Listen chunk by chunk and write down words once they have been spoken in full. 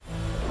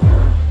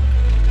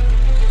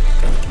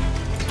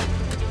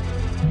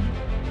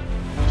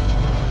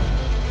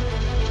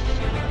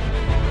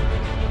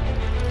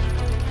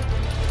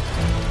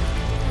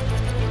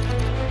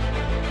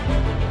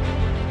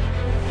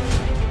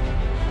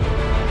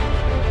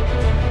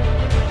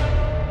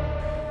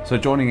So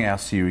joining our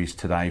series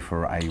today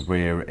for a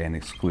rare and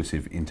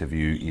exclusive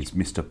interview is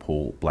Mr.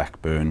 Paul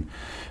Blackburne,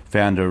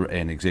 founder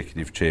and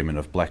executive chairman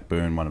of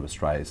Blackburne, one of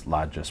Australia's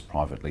largest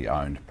privately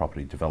owned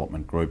property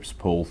development groups.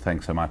 Paul,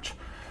 thanks so much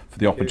for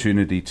the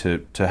opportunity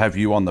to have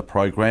you on the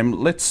program.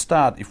 Let's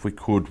start, if we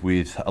could,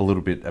 with a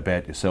little bit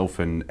about yourself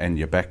and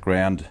your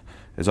background.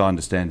 As I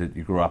understand it,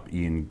 you grew up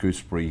in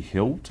Gooseberry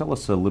Hill. Tell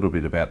us a little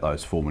bit about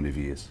those formative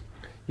years.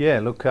 Yeah,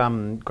 look,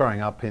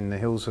 growing up in the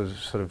hills was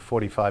sort of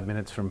 45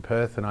 minutes from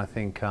Perth, and I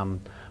think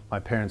my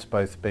parents,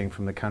 both being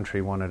from the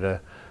country, wanted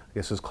to, I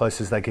guess, as close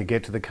as they could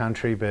get to the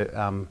country, but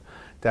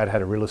Dad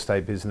had a real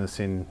estate business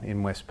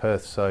in West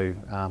Perth, so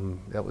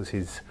that was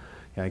his,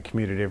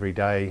 commuted every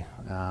day,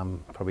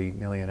 probably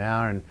nearly an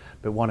hour,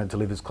 but wanted to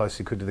live as close as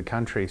he could to the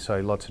country, so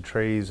lots of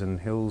trees and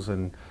hills,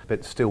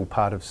 but still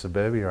part of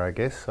suburbia, I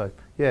guess. So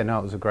yeah, no,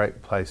 it was a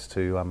great place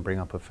to bring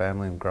up a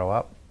family and grow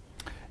up.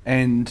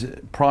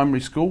 And primary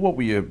school, what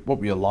were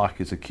you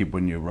like as a kid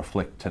when you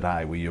reflect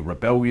today? Were you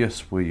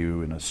rebellious? Were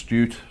you an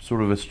astute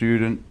sort of a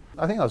student?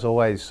 I think I was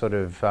always sort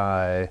of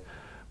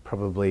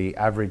probably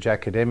average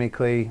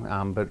academically,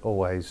 but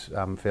always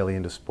fairly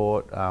into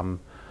sport.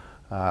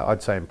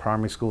 I'd say in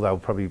primary school they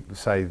would probably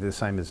say the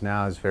same as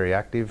now, is very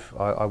active,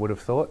 I would have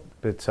thought.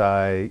 But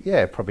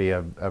yeah, probably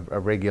a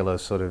regular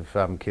sort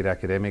of kid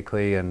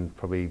academically, and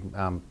probably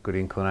good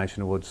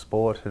inclination towards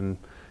sport, and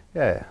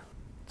yeah.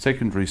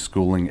 Secondary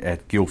schooling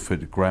at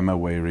Guildford Grammar,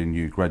 wherein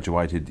you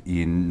graduated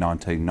in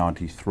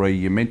 1993.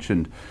 You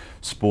mentioned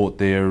sport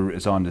there.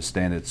 As I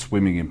understand it,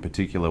 swimming in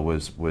particular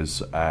was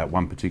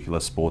one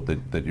particular sport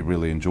that you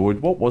really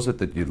enjoyed. What was it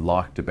that you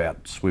liked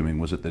about swimming?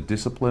 Was it the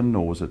discipline,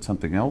 or was it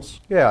something else?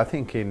 Yeah, I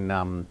think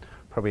in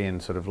probably in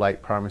sort of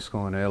late primary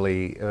school and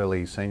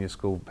early senior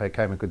school,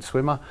 became a good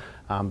swimmer.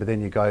 But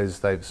then you go,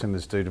 as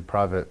swimmers do, to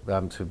private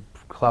to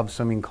clubs,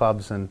 swimming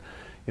clubs, and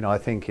I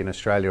think in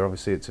Australia,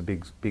 obviously it's a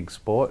big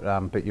sport,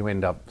 but you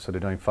end up sort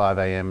of doing 5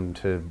 a.m.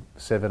 to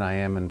 7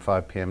 a.m. and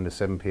 5 p.m. to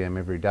 7 p.m.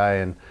 every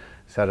day, and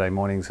Saturday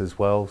mornings as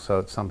well. So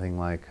it's something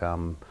like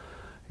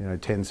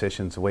 10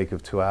 sessions a week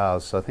of 2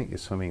 hours. So I think you're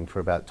swimming for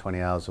about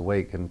 20 hours a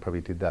week, and probably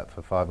did that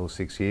for 5 or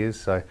 6 years.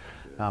 So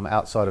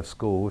outside of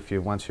school,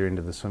 once you're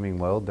into the swimming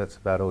world, that's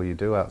about all you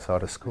do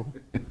outside of school.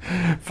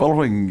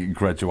 Following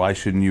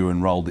graduation, you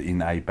enrolled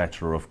in a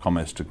Bachelor of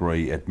Commerce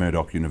degree at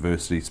Murdoch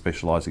University,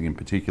 specialising in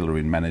particular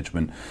in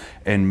management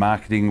and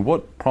marketing.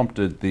 What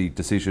prompted the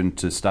decision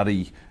to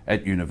study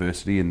at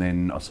university, and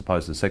then I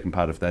suppose the second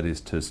part of that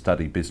is to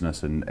study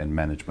business and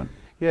management?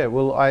 Yeah,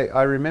 well,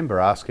 I remember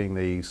asking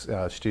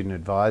the student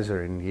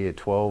advisor in year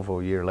 12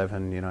 or year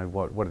 11,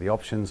 what are the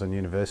options on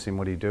university and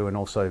what do you do? And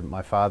also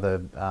my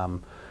father,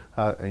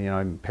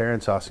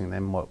 parents asking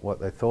them what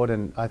they thought.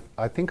 And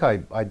I think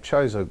I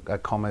chose a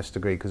commerce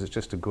degree because it's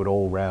just a good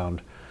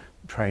all-round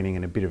training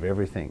and a bit of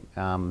everything.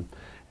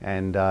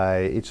 And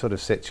it sort of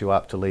sets you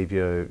up to leave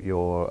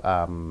your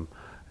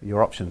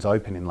options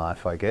open in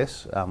life, I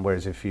guess.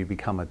 Whereas if you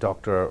become a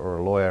doctor or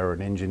a lawyer or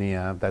an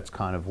engineer, that's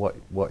kind of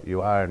what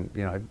you are.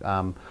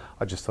 And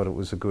I just thought it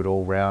was a good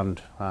all-round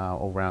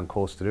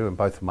course to do. And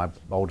both of my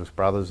oldest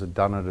brothers had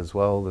done it as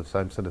well, the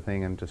same sort of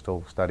thing, and just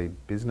all studied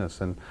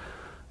business. And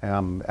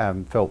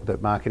felt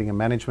that marketing and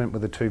management were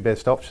the two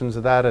best options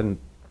of that. And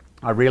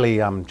I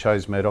really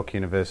chose Murdoch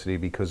University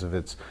because of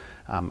its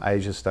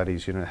Asia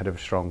studies. It had a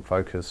strong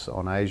focus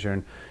on Asia,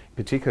 and in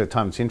particular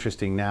time, it's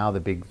interesting now, the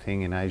big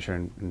thing in Asia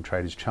and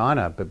trade is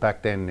China, but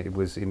back then it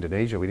was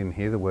Indonesia. We didn't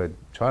hear the word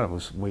China.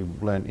 We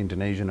learned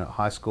Indonesian at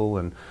high school,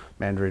 and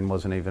Mandarin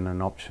wasn't even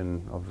an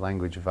option of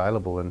language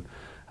available. And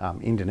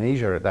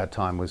Indonesia at that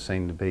time was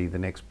seen to be the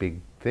next big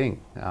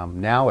thing.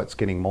 Now it's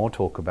getting more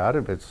talk about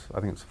it, but I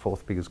think it's the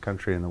fourth biggest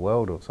country in the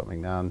world or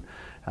something now.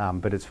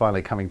 But it's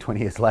finally coming 20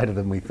 years later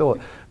than we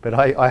thought. But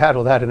I had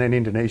all that, and then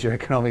Indonesia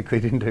economically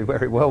didn't do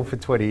very well for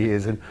 20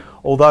 years. And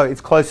although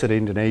it's closer to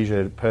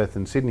Indonesia, Perth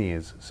and Sydney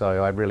is,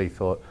 so I really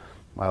thought,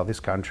 well, this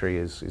country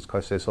is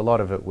close there. So a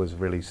lot of it was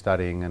really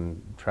studying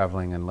and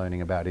travelling and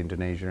learning about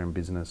Indonesia and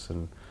business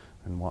and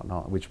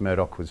whatnot, which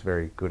Murdoch was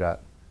very good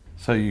at.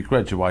 So you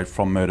graduated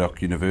from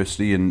Murdoch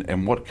University,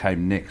 and what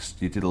came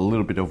next? You did a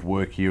little bit of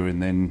work here,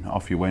 and then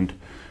off you went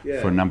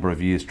for a number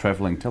of years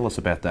travelling. Tell us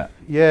about that.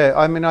 Yeah,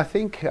 I mean, I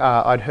think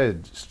I'd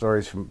heard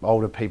stories from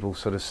older people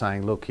sort of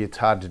saying, look, it's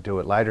hard to do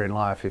it later in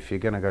life. If you're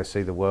going to go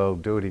see the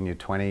world, do it in your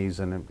 20s,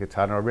 and it's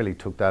hard. And I really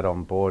took that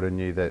on board and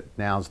knew that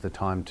now's the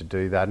time to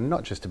do that, and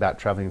not just about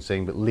travelling and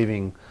seeing, but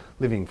living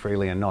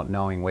freely and not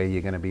knowing where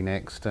you're going to be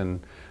next,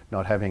 and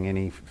not having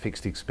any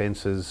fixed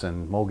expenses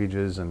and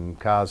mortgages and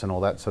cars and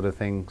all that sort of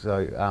thing.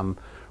 So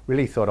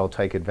really thought I'll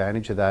take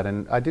advantage of that,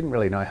 and I didn't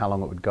really know how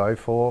long it would go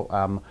for.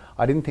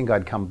 I didn't think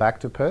I'd come back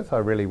to Perth. I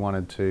really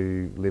wanted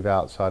to live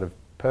outside of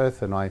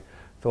Perth, and I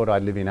thought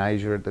I'd live in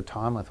Asia at the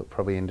time. I thought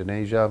probably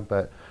Indonesia,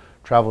 but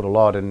travelled a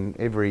lot, and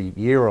every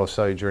year or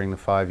so during the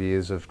 5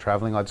 years of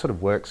travelling, I'd sort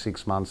of work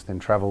 6 months, then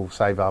travel,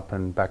 save up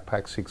and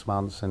backpack 6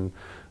 months, and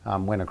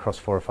went across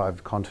 4 or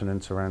 5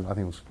 continents around, I think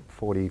it was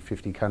 40,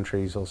 50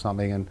 countries or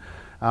something, and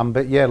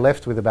But yeah,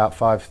 left with about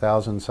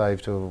 5,000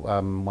 saved to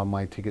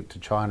one-way ticket to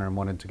China, and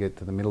wanted to get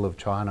to the middle of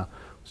China.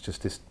 It was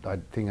just this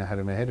thing I had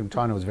in my head. And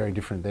China was very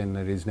different then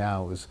than it is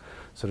now. It was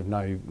sort of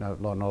not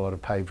a lot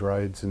of paved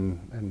roads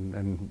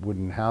and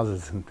wooden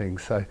houses and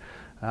things. So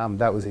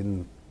that was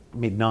in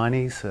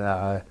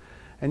mid-90s.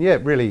 And yeah,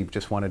 really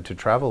just wanted to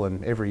travel.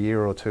 And every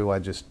year or two,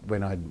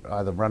 when I'd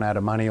either run out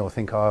of money or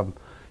think,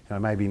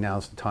 maybe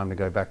now's the time to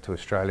go back to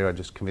Australia, I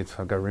just convinced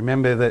I'd go,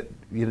 remember that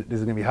this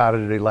is going to be harder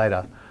to do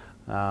later.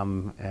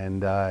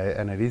 And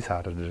it is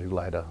harder to do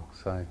later.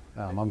 So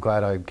I'm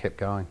glad I kept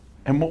going.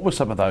 And what were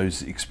some of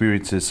those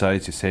experiences? So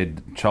as you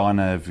said,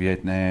 China,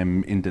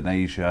 Vietnam,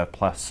 Indonesia,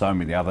 plus so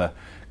many other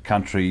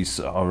countries.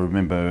 I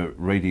remember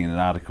reading an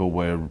article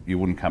where you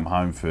wouldn't come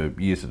home for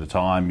years at a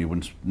time, you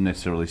wouldn't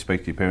necessarily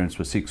speak to your parents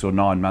for 6 or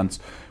 9 months.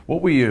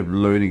 What were you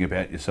learning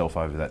about yourself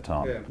over that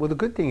time? Yeah. Well, the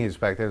good thing is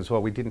back then as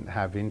well, we didn't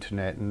have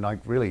internet, and I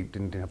really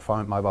didn't have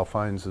mobile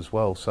phones as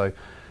well. So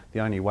the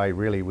only way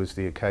really was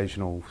the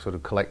occasional sort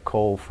of collect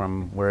call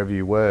from wherever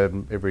you were.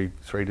 Every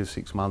 3 to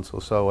 6 months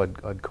or so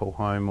I'd call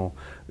home, or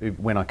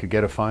when I could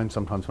get a phone,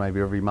 sometimes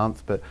maybe every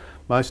month. But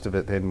most of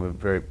it then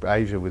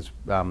Asia was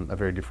a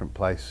very different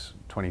place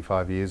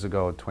 25 years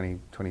ago or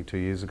 22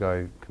 years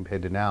ago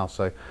compared to now.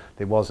 So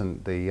there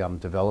wasn't the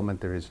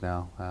development there is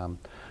now.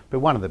 But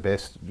one of the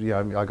best,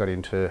 I got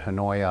into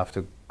Hanoi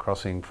after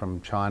crossing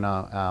from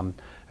China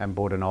and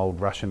bought an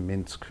old Russian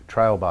Minsk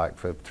trail bike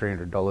for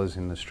 $300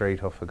 in the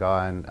street off a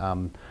guy,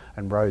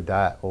 and rode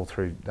that all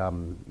through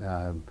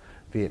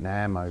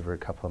Vietnam over a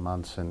couple of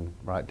months and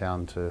right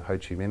down to Ho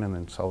Chi Minh, and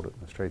then sold it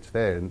in the streets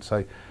there. And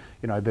so,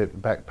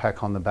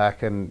 backpack on the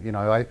back, and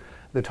at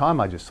the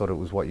time I just thought it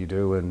was what you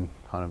do and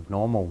kind of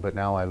normal, but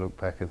now I look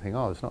back and think,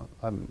 it's not.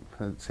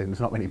 There's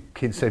not many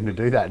kids seem to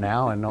do that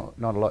now, and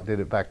not a lot did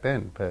it back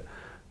then. But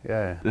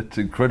yeah, it's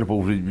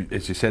incredible.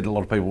 As you said, a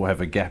lot of people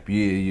have a gap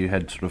year. You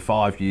had sort of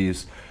 5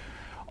 years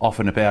off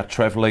and about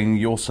travelling.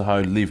 You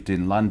also lived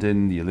in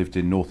London, you lived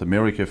in North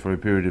America for a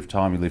period of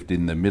time, you lived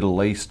in the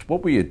Middle East.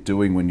 What were you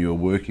doing when you were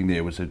working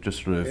there? Was it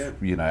just sort of,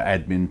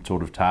 admin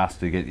sort of tasks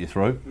to get you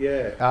through?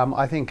 Yeah.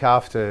 I think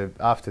after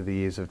the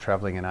years of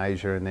travelling in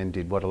Asia, and then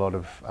did what a lot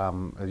of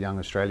young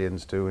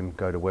Australians do and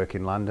go to work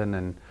in London,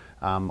 and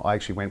I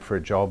actually went for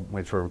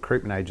a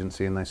recruitment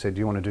agency, and they said, do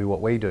you want to do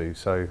what we do?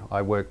 So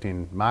I worked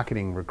in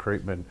marketing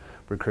recruitment,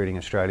 recruiting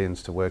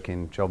Australians to work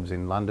in jobs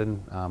in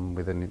London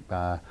with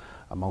a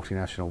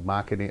multinational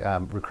marketing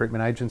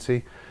recruitment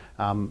agency.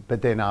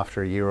 But then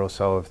after a year or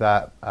so of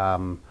that,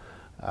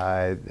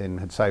 I then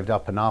had saved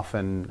up enough,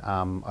 and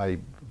I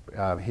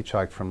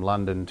hitchhiked from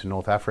London to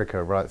North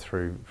Africa, right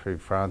through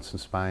France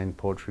and Spain,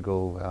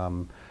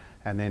 Portugal,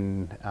 and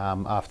then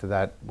after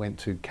that went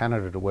to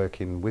Canada to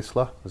work in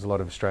Whistler, as a lot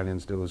of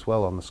Australians do as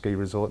well, on the ski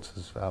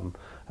resorts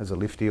as a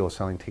liftie or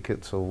selling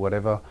tickets or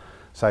whatever.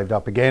 Saved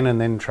up again, and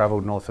then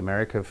travelled North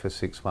America for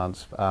 6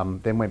 months.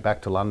 Then went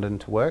back to London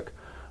to work.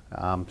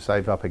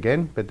 Saved up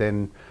again, but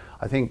then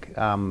I think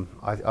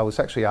I was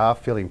actually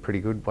feeling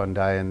pretty good one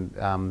day,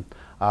 and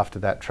after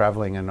that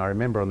travelling, and I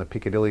remember on the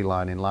Piccadilly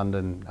line in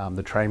London,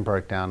 the train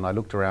broke down. I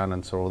looked around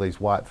and saw all these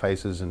white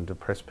faces and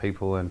depressed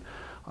people, and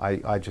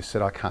I just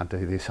said, I can't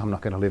do this, I'm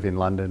not going to live in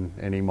London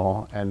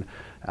anymore, and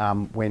thought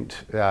I'm going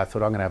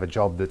to have a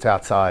job that's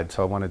outside.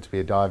 So I wanted to be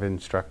a dive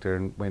instructor,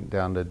 and went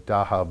down to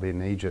Dahab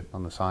in Egypt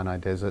on the Sinai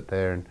Desert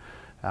there, and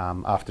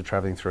after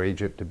travelling through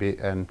Egypt a bit,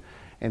 and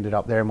ended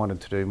up there and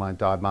wanted to do my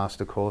dive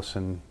master course,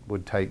 and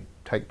would take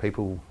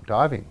people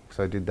diving.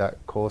 So I did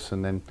that course,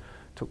 and then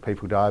took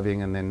people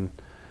diving, and then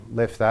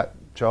left that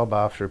job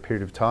after a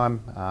period of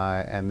time,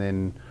 and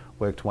then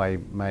worked way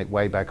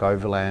back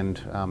overland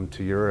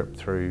to Europe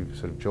through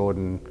sort of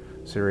Jordan,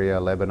 Syria,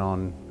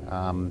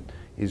 Lebanon,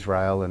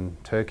 Israel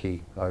and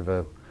Turkey over,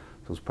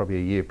 it was probably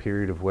a year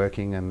period of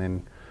working,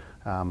 and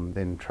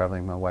then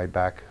travelling my way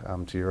back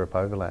to Europe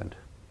overland.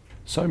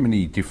 So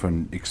many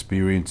different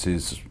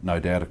experiences, no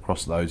doubt,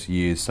 across those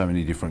years, so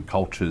many different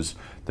cultures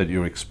that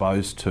you're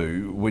exposed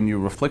to. When you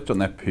reflect on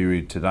that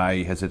period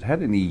today, has it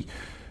had any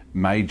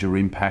major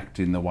impact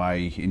in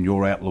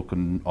your outlook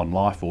on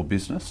life or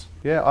business?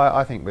 Yeah,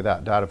 I think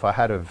without doubt, if I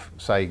had have,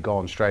 say,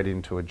 gone straight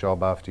into a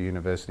job after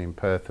university in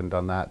Perth and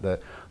done that, I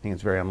think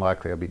it's very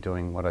unlikely I'd be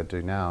doing what I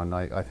do now. And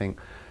I think,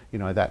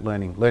 that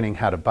learning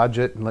how to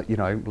budget,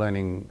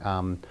 learning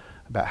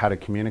about how to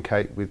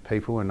communicate with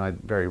people, and I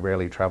very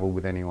rarely travel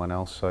with anyone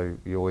else, so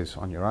you're always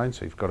on your own,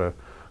 so you've got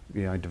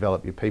to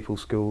develop your people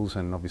skills,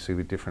 and obviously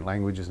with different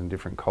languages and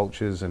different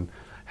cultures, and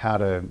how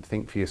to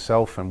think for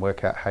yourself and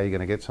work out how you're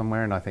going to get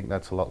somewhere. And I think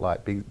that's a lot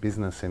like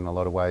business in a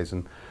lot of ways,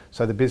 and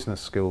so the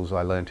business skills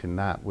I learnt in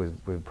that were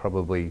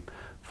probably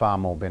far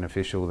more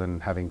beneficial than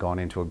having gone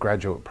into a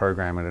graduate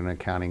program at an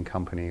accounting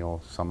company or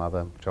some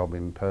other job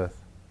in Perth.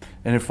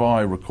 And if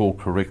I recall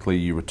correctly,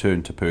 you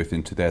returned to Perth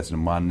in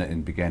 2001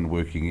 and began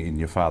working in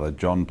your father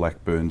John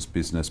Blackburne's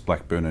business,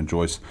 Blackburne and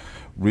Joyce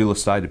real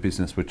estate, a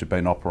business which had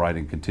been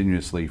operating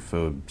continuously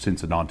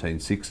since the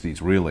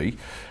 1960s, really.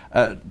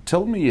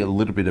 Tell me a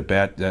little bit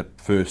about that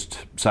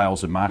first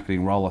sales and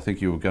marketing role. I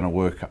think you were going to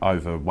work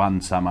over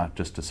one summer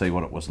just to see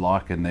what it was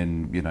like, and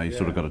then you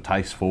sort of got a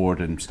taste for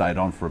it and stayed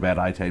on for about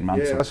 18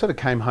 months. Yeah, I sort of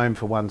came home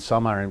for one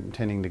summer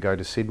intending to go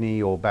to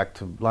Sydney or back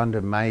to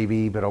London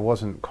maybe, but I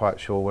wasn't quite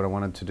sure what I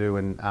wanted to do.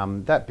 And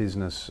that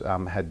business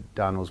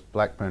was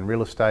Blackburne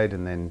Real Estate,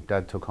 and then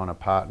Dad took on a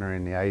partner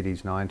in the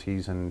 80s,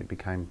 90s, and it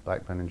became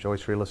Blackburne and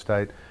Joyce Real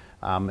Estate.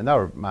 And they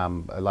were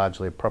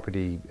largely a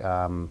property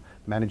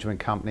management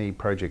company,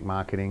 project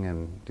marketing,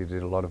 and did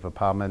a lot of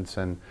apartments.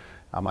 And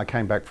I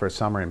came back for a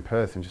summer in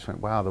Perth and just went,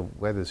 wow, the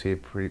weather's here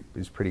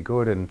is pretty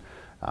good. And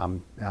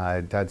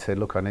Dad said,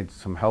 look, I need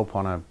some help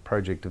on a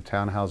project of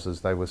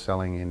townhouses they were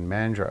selling in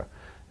Mandurah.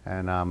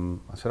 And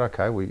I said,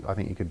 okay, I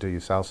think you could do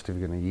your sales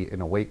certificate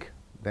in a week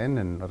then,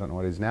 and I don't know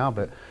what it is now,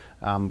 but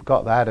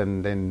got that,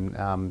 and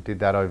then did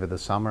that over the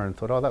summer and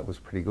thought, oh, that was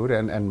pretty good,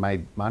 and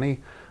made money,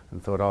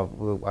 and thought, oh,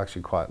 we'll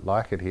actually quite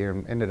like it here,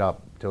 and ended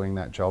up doing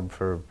that job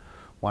for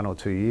 1 or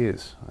 2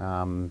 years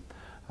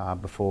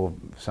before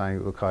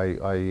saying, look,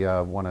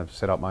 I want to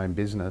set up my own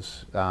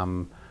business,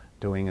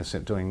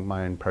 doing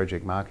my own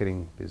project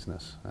marketing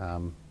business.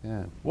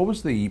 What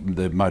was the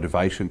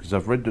motivation? Because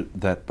I've read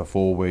that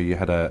before, where you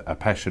had a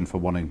passion for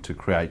wanting to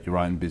create your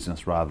own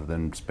business rather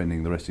than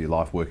spending the rest of your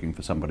life working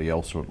for somebody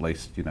else, or at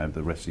least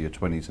the rest of your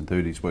 20s and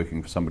 30s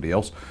working for somebody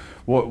else.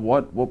 What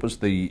was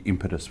the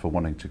impetus for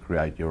wanting to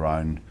create your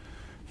own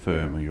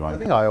firm or your own? I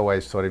think I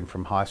always thought, even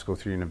from high school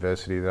through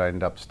university, that I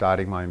ended up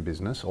starting my own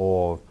business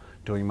or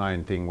doing my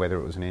own thing, whether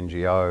it was an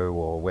NGO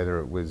or whether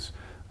it was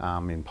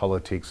in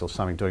politics or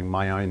something, doing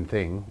my own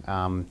thing,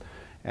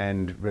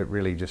 and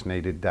really just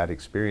needed that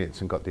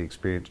experience, and got the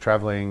experience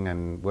travelling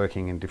and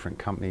working in different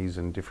companies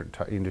and different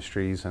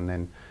industries, and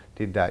then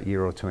did that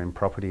year or two in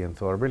property and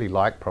thought I really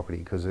like property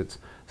because it's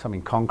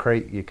something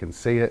concrete, you can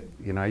see it,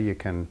 you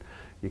can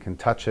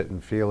touch it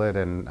and feel it,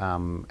 and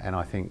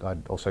I think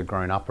I'd also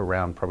grown up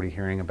around property,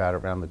 hearing about it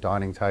around the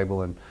dining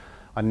table, and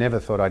I never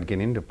thought I'd get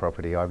into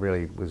property.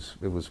 It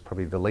was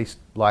probably the least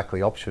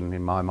likely option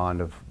in my mind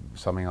of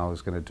something I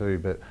was going to do,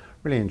 but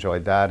really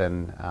enjoyed that,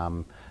 and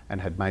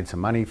had made some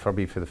money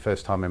probably for the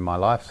first time in my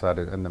life,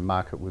 and the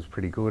market was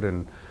pretty good,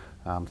 and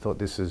thought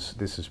this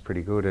is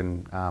pretty good,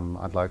 and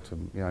I'd like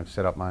to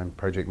set up my own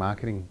project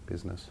marketing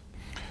business.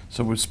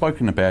 So we've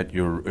spoken about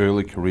your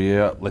early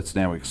career. Let's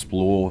now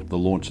explore the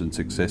launch and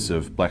success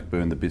of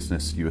Blackburne, the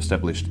business you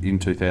established in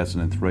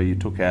 2003. You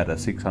took out a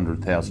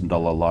 $600,000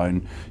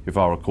 loan, if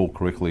I recall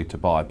correctly, to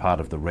buy part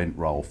of the rent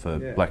roll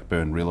for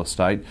Blackburne Real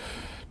Estate.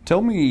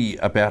 Tell me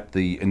about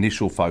the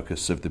initial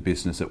focus of the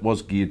business. It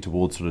was geared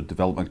towards sort of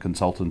development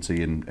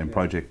consultancy and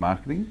project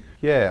marketing.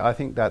 Yeah, I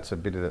think that's a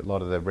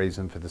lot of the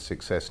reason for the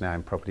success now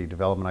in property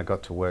development. I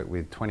got to work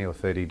with 20 or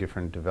 30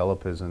 different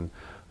developers, and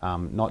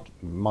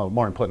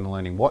more important than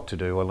learning what to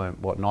do, I learned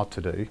what not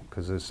to do,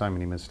 because there's so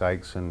many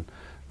mistakes and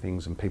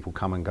things, and people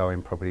come and go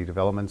in property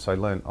development. So I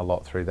learned a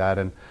lot through that,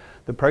 and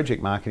the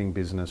project marketing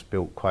business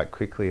built quite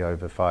quickly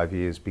over 5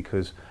 years,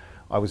 because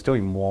I was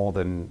doing more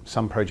than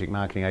some project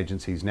marketing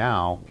agencies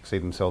now see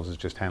themselves as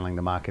just handling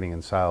the marketing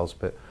and sales,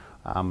 but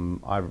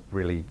I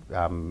really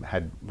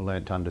had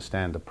learnt to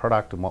understand the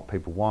product and what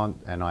people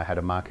want, and I had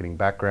a marketing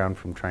background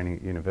from training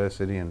at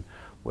university and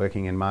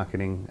working in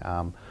marketing.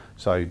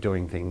 So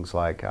doing things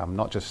like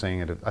not just seeing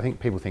it, I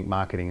think people think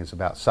marketing is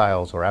about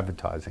sales or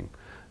advertising,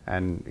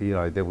 and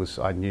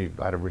I knew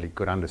I had a really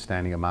good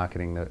understanding of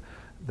marketing, that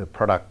the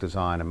product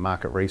design and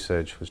market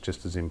research was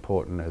just as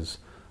important as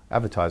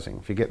advertising.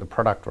 If you get the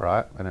product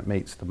right and it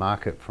meets the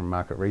market from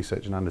market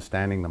research and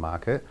understanding the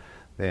market,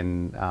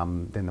 then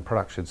the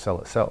product should sell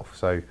itself.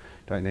 So you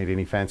don't need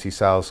any fancy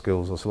sales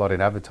skills. There's a lot in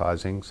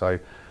advertising. So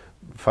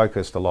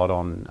focused a lot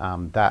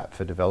on that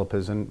for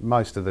developers, and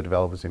most of the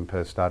developers in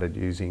Perth started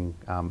using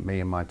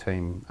me and my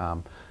team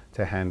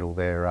to handle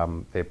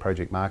their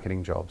project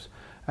marketing jobs.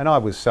 And I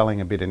was selling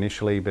a bit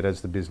initially, but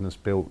as the business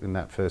built in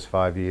that first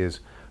 5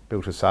 years,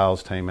 built a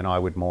sales team, and I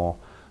would more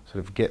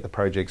sort of get the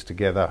projects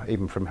together,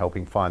 even from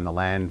helping find the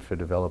land for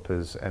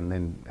developers and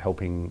then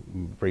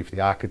helping brief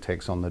the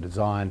architects on the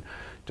design,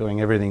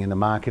 doing everything in the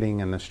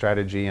marketing and the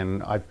strategy.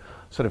 And I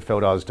sort of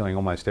felt I was doing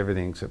almost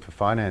everything except for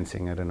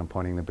financing it and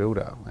appointing the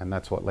builder, and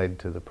that's what led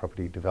to the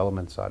property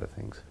development side of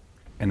things.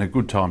 And a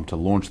good time to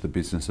launch the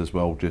business as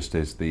well, just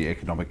as the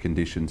economic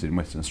conditions in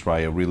Western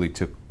Australia really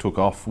took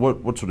off.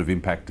 What sort of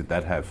impact did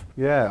that have?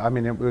 Yeah, I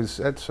mean, it was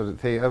that sort of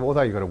thing.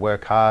 Although you've got to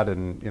work hard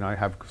and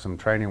have some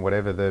training,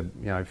 whatever,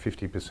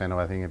 50% of,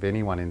 I think, of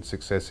anyone in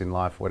success in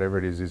life, whatever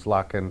it is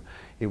luck. And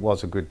it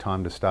was a good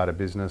time to start a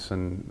business.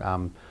 And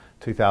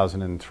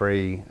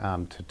 2003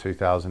 to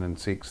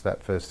 2006,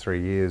 that first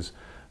 3 years,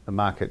 the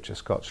market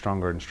just got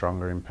stronger and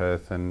stronger in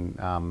Perth,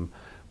 and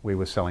we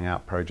were selling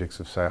out projects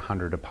of, say,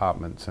 100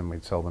 apartments, and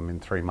we'd sell them in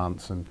 3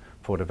 months and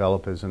for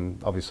developers,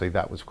 and obviously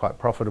that was quite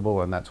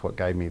profitable, and that's what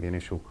gave me the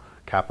initial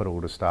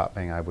capital to start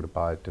being able to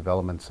buy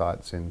development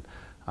sites in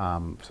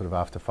sort of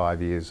after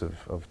 5 years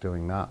of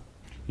doing that.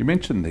 You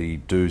mentioned the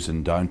do's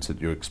and don'ts that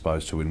you're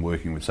exposed to in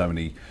working with so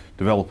many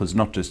developers,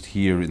 not just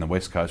here in the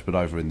West Coast, but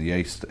over in the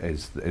East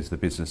as the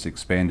business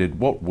expanded.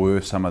 What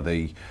were some of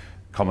the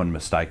common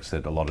mistakes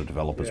that a lot of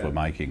developers were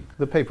making?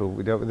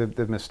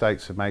 The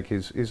mistakes they make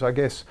is I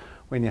guess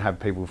when you have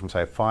people from,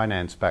 say, a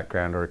finance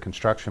background or a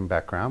construction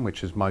background,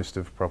 which is most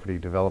of property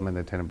development,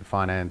 they tend to be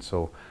finance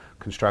or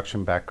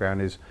construction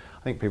background, is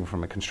I think people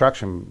from a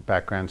construction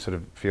background sort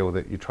of feel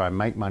that you try and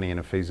make money in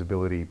a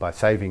feasibility by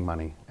saving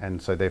money, and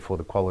so therefore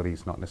the quality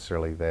is not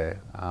necessarily there.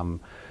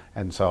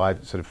 And so I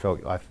sort of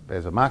felt,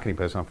 as a marketing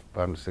person, I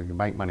understood you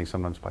make money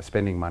sometimes by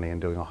spending money and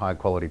doing a high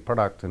quality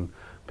product, and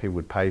people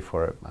would pay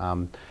for it.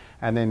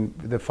 And then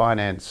the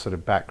finance sort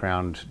of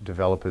background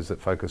developers that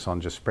focus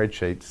on just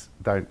spreadsheets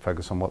don't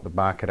focus on what the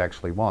market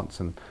actually wants,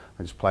 and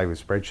they just play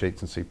with spreadsheets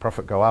and see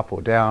profit go up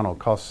or down or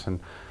costs, and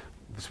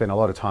spend a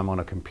lot of time on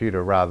a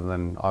computer rather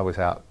than I was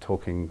out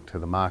talking to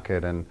the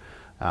market. And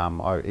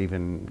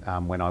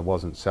when I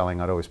wasn't selling,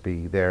 I'd always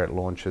be there at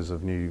launches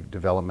of new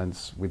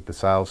developments with the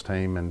sales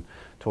team and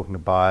talking to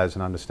buyers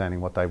and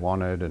understanding what they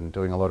wanted and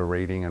doing a lot of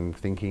reading and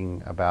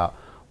thinking about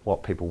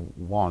what people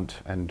want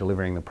and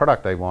delivering the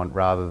product they want,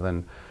 rather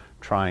than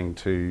trying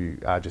to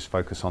just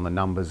focus on the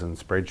numbers and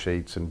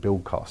spreadsheets and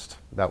build cost.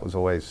 That was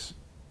always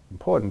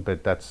important,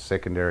 but that's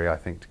secondary, I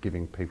think, to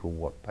giving people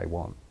what they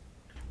want.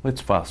 Let's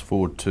fast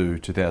forward to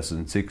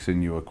 2006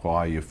 and you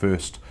acquire your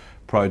first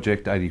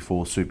project,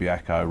 84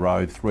 Subiaco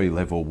Road,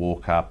 3-level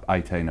walk-up,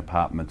 18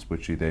 apartments,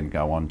 which you then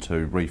go on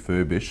to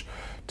refurbish.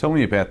 Tell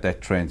me about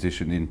that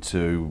transition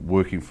into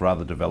working for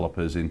other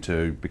developers,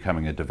 into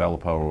becoming a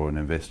developer or an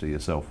investor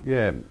yourself.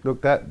 Yeah,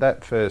 look,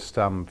 that first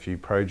few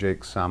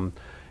projects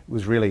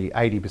was really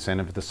 80%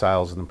 of the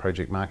sales in the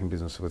project marketing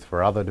business was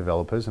for other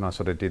developers, and I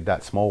sort of did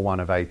that small one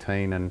of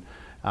 18, and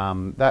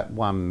that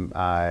one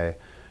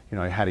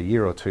had a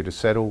year or two to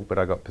settle, but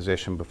I got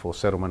possession before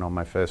settlement on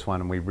my first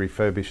one, and we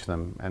refurbished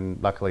them,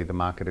 and luckily the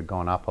market had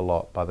gone up a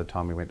lot by the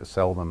time we went to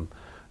sell them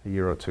a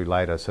year or two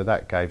later, so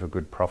that gave a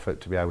good profit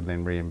to be able to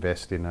then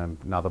reinvest in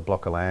another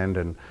block of land.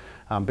 And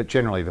but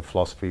generally the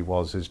philosophy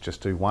is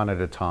just do one at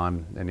a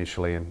time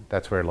initially, and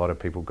that's where a lot of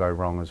people go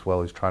wrong as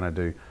well, is trying to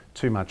do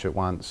too much at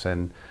once.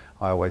 And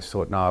I always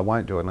thought, no, I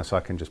won't do it unless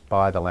I can just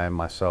buy the land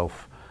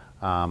myself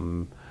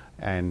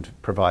and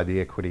provide the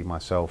equity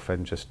myself,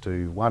 and just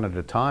do one at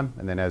a time.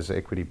 And then as the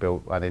equity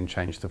built, I then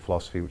changed the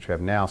philosophy, which we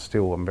have now.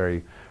 Still, I'm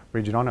very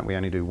rigid on it. We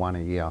only do one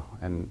a year,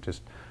 and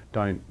just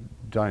don't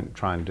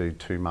try and do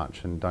too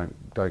much, and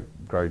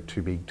don't grow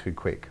too big too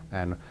quick.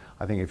 And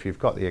I think if you've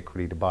got the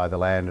equity to buy the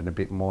land and a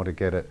bit more to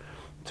get it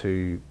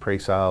to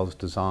pre-sales,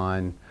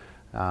 design,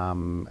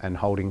 and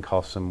holding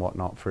costs and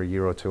whatnot for a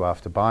year or two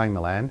after buying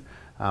the land,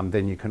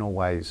 then you can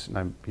always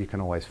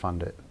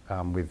fund it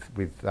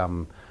with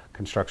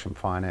construction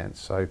finance.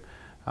 So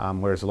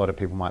whereas a lot of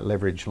people might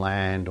leverage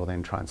land or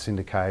then try and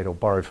syndicate or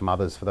borrow from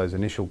others for those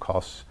initial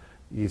costs,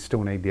 you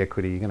still need the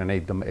equity. You're going to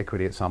need the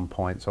equity at some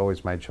point. So I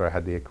always made sure I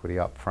had the equity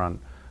up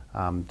front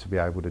to be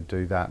able to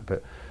do that.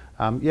 But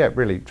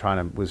really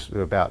was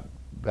about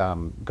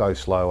go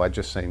slow. I'd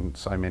just seen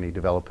so many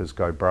developers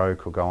go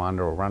broke or go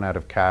under or run out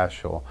of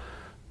cash, or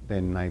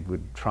then they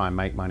would try and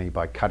make money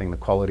by cutting the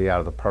quality out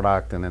of the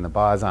product, and then the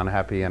buyer's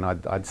unhappy. And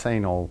I'd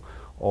seen all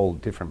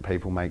different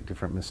people make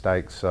different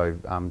mistakes. So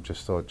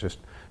just thought, just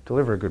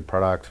deliver a good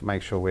product,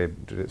 make sure we're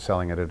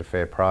selling it at a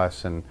fair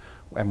price, and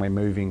we're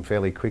moving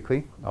fairly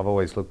quickly. I've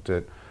always looked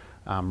at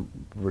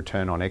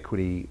return on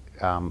equity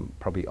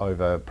probably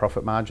over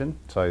profit margin.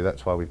 So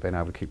that's why we've been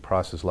able to keep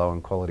prices low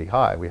and quality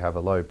high. We have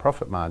a low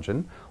profit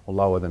margin, or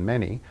lower than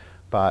many,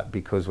 but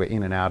because we're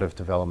in and out of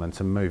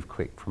developments and move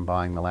quick from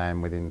buying the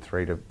land within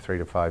 3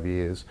 to 5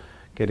 years,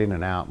 get in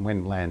and out. And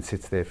when land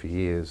sits there for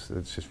years,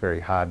 it's just very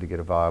hard to get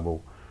a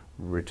viable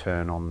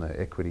return on the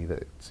equity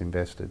that's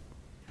invested.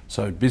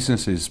 So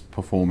business is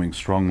performing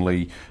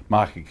strongly,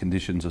 market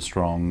conditions are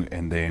strong,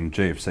 and then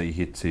GFC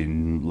hits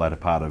in latter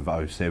part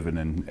of 07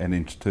 and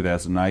into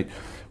 2008.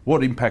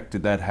 What impact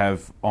did that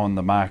have on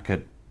the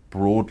market,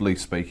 broadly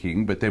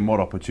speaking, but then what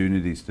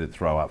opportunities did it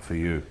throw up for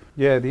you?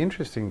 Yeah, the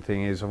interesting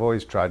thing is I've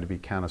always tried to be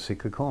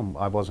counter-cyclical.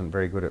 I wasn't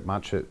very good at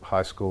much at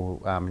high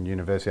school and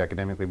university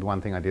academically, but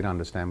one thing I did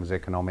understand was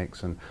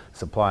economics and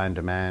supply and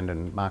demand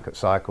and market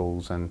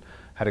cycles, and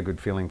had a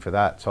good feeling for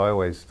that. So I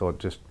always thought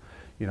just,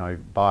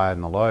 buy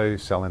in the low,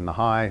 sell in the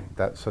high,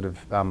 that sort of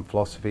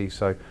philosophy.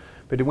 So,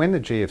 but when the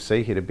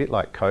GFC hit, a bit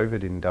like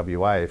COVID in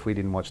WA, if we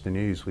didn't watch the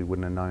news, we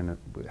wouldn't have known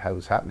how it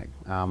was happening.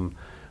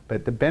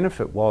 But the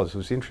benefit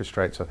was interest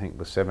rates, I think,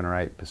 were 7 or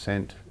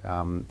 8%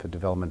 for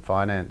development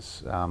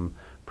finance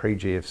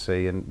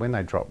pre-GFC, and when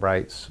they dropped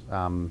rates,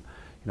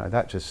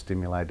 that just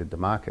stimulated the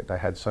market. They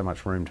had so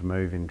much room to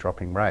move in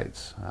dropping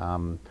rates.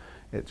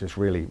 It just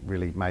really,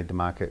 really made the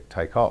market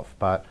take off.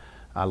 But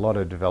a lot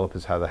of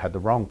developers either had the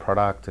wrong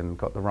product and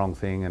got the wrong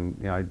thing,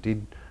 and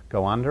did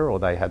go under, or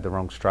they had the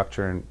wrong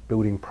structure, and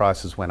building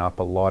prices went up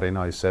a lot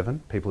in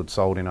 07. People had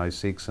sold in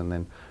 06 and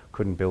then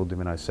couldn't build them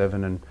in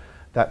 07. And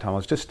that time I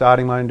was just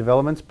starting my own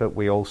developments, but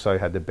we also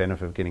had the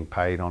benefit of getting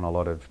paid on a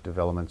lot of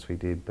developments we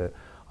did. But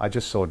I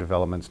just saw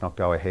developments not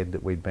go ahead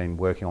that we'd been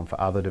working on for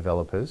other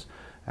developers.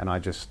 And I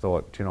just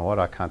thought, you know what,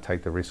 I can't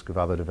take the risk of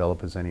other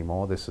developers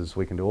anymore.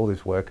 We can do all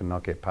this work and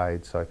not get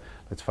paid. So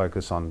let's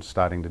focus on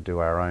starting to do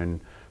our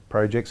own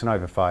projects. And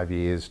over 5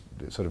 years,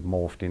 it sort of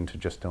morphed into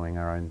just doing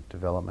our own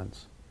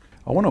developments.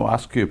 I want to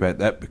ask you about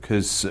that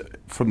because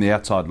from the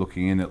outside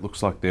looking in, it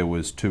looks like there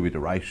was 2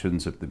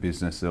 iterations of the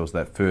business. There was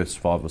that first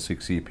 5 or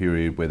 6 year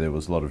period where there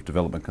was a lot of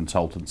development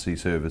consultancy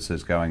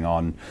services going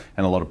on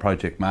and a lot of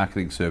project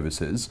marketing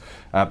services.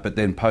 But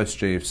then post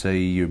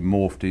GFC, you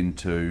morphed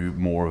into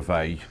more of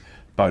a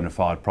bona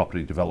fide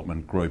property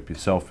development group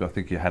yourself. I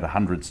think you had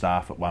 100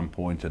 staff at one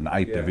point and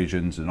 8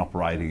 divisions and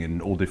operating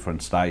in all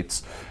different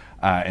states.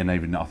 And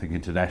even I think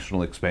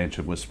international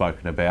expansion was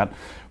spoken about.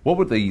 What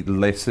were the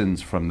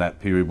lessons from that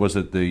period? Was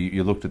it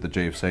you looked at the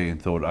GFC and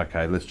thought,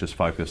 okay, let's just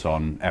focus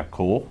on our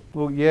core?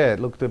 Well, yeah,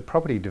 look, the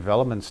property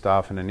development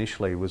staff and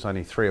initially was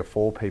only 3 or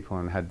 4 people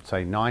and had,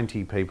 say,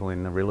 90 people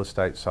in the real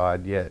estate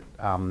side, yet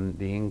the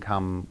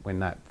income when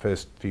that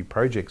first few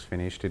projects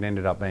finished, it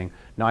ended up being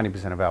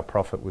 90% of our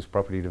profit was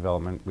property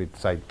development with,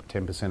 say,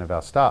 10% of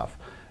our staff.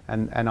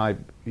 And I,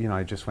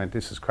 just went,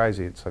 this is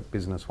crazy. It's like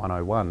business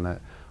 101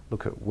 that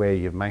look at where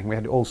you're making. We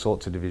had all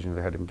sorts of divisions.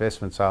 We had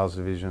investment sales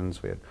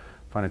divisions, we had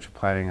financial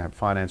planning, I had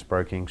finance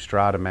broking,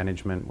 strata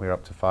management. We're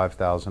up to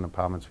 5,000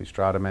 apartments we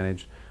strata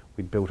managed.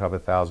 We built up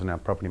 1,000 our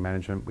property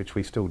management, which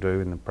we still do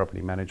in the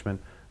property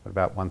management. We're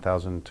about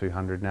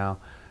 1,200 now.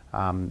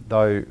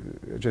 Though,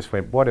 just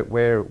went, what do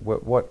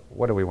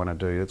we want to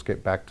do? Let's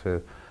get back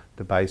to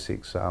the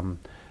basics.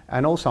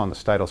 And also on the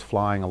state, I was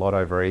flying a lot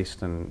over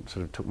east and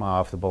sort of took my eye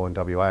off the ball in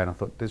WA, and I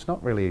thought, there's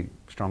not really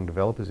strong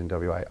developers in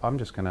WA. I'm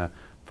just going to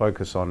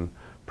focus on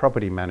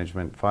property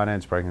management,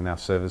 finance broking and our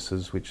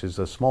services, which is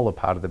a smaller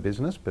part of the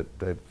business, but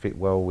they fit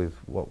well with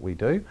what we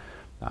do.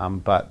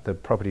 But the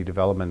property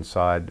development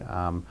side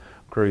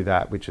grew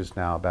that, which is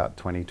now about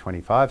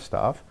 20-25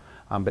 staff.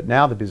 But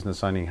now the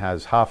business only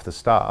has half the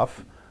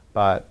staff,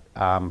 but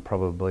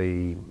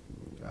probably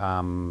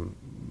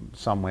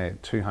somewhere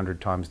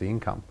 200 times the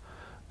income.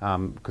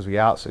 Because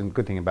and the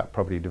good thing about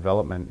property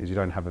development is you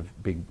don't have a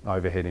big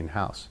overhead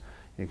in-house.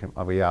 We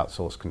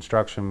outsource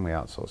construction, we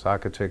outsource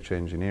architecture,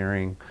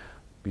 engineering.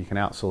 You can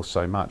outsource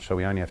so much, so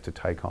we only have to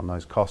take on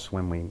those costs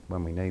when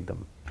we need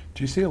them.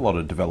 Do you see a lot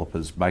of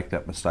developers make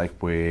that mistake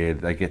where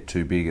they get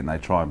too big and they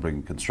try and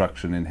bring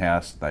construction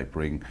in-house, they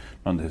bring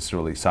not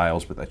necessarily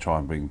sales, but they try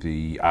and bring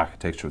the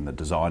architecture and the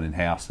design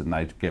in-house, and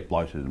they get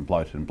bloated and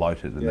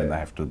then they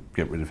have to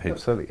get rid of heads?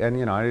 Absolutely, and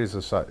it is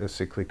a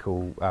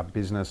cyclical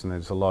business, and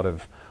there's a lot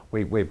of,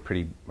 we're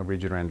pretty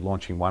rigid around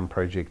launching 1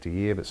 project a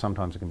year, but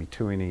sometimes it can be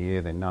 2 in a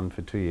year, then none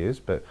for 2 years,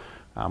 but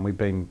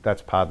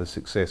that's part of the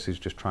success, is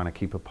just trying to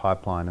keep a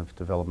pipeline of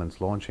developments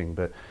launching.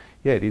 But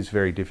yeah, it is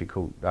very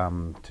difficult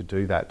to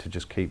do that, to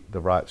just keep the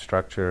right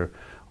structure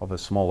of a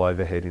small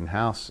overhead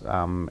in-house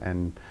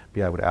and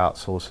be able to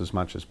outsource as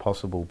much as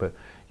possible. But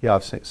yeah, I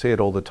see it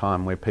all the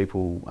time where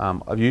people,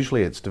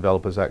 usually it's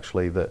developers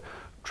actually that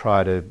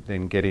try to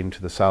then get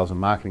into the sales and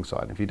marketing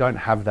side. If you don't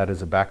have that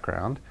as a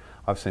background,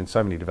 I've seen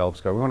so many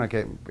developers go, we want to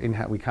get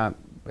in, we can't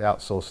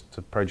outsource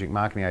to project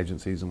marketing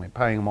agencies, and we're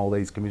paying them all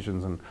these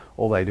commissions, and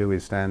all they do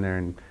is stand there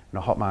in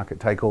a hot market,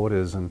 take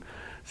orders and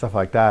stuff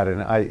like that.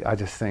 And I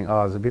just think,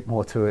 there's a bit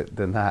more to it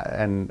than that.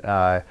 And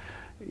a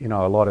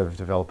lot of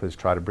developers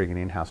try to bring it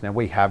in-house. Now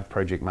we have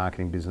project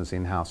marketing business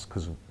in-house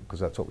because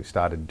that's what we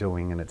started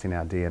doing, and it's in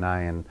our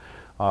DNA. And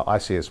I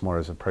see us more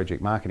as a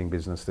project marketing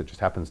business that just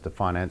happens to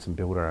finance and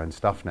build our own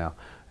stuff now.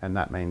 And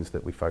that means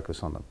that we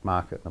focus on the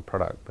market and the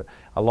product. But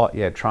a lot,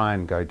 try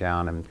and go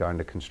down and go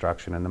into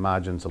construction, and the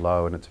margins are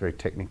low, and it's a very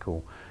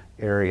technical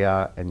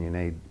area, and you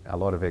need a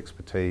lot of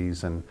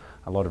expertise and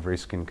a lot of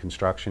risk in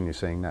construction. You're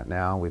seeing that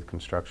now with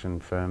construction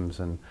firms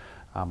and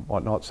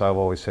whatnot. So I've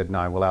always said,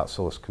 no, we'll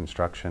outsource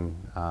construction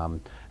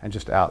and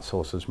just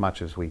outsource as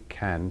much as we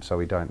can, so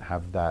we don't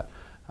have that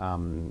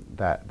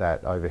that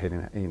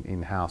overhead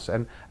in-house,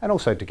 and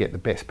also to get the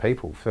best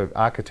people. For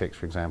architects,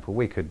 for example,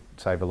 we could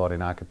save a lot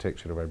in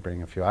architecture by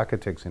bringing a few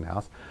architects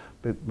in-house,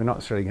 but we're not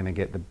necessarily going to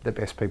get the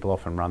best people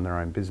off and run their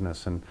own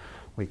business, and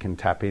we can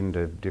tap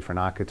into different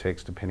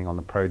architects depending on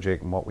the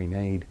project and what we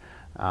need,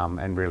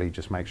 and really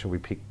just make sure we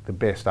pick the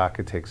best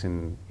architects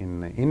in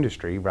the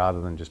industry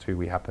rather than just who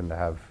we happen to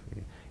have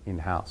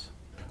in-house.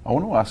 I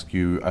want to ask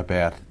you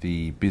about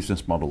the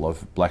business model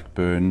of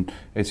Blackburne.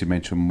 As you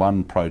mentioned,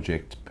 1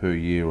 project per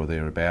year or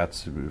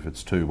thereabouts. If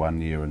it's 2 1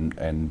 year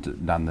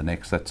and none the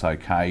next, that's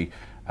okay.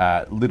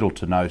 Little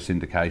to no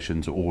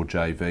syndications or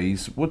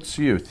JVs. What's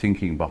your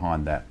thinking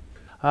behind that?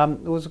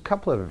 There was a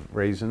couple of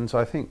reasons.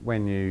 I think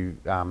when you,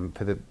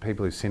 for the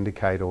people who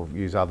syndicate or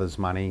use others'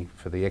 money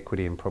for the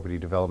equity in property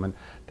development,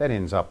 that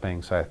ends up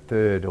being, say, a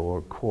third or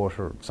a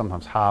quarter,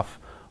 sometimes half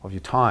of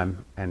your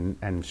time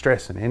and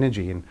stress and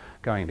energy in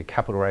going into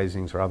capital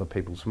raisings or other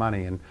people's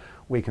money, and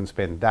we can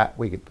spend that,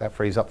 that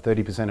frees up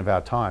 30% of our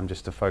time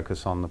just to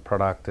focus on the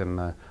product and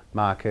the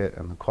market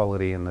and the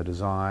quality and the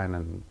design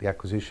and the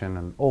acquisition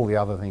and all the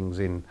other things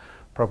in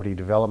property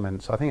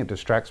development. So I think it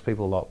distracts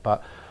people a lot,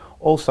 but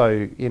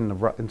also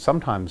and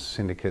sometimes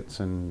syndicates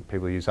and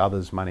people who use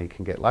others' money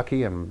can get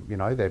lucky, and you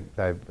know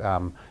they've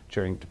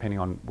during depending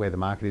on where the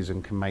market is,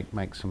 and can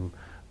make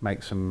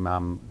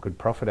some good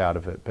profit out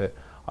of it. But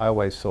I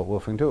always thought, well,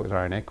 if we can do it with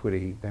our own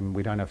equity, then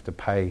we don't have to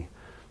pay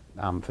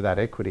for that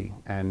equity,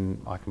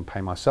 and I can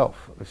pay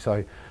myself.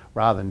 So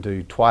rather than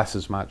do twice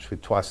as much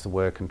with twice the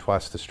work and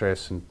twice the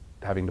stress and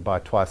having to buy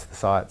twice the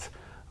sites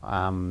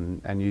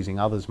and using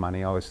others'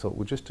 money, I always thought,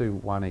 we'll just do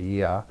one a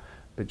year,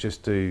 but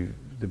just do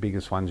the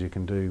biggest ones you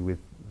can do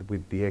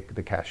with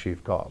the cash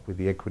you've got, with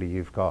the equity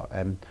you've got.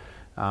 And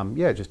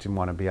just didn't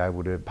want to be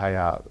able to pay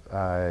out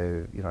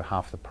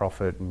half the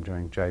profit and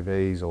doing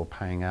JVs, or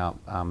paying out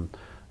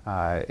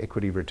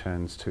equity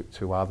returns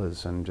to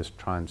others, and just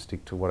try and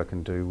stick to what I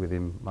can do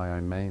within my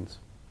own means.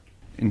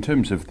 In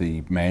terms of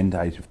the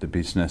mandate of the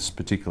business,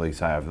 particularly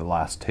say over the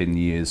last 10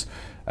 years,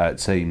 it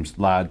seems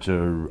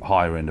larger,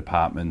 higher end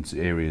apartments,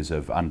 areas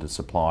of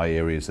undersupply,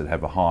 areas that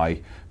have a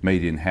high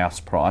median house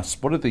price.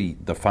 What are the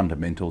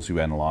fundamentals you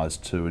analyse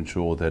to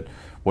ensure that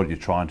what you're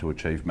trying to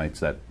achieve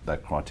meets that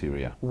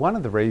criteria? One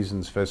of the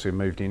reasons first we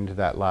moved into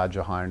that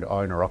larger high-end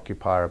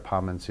owner-occupier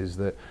apartments is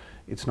that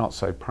it's not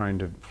so prone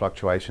to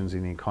fluctuations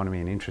in the economy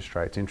and interest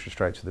rates. Interest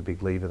rates are the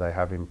big lever they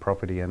have in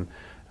property, and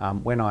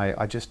when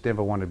I just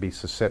never want to be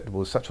susceptible.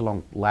 There's such a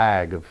long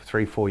lag of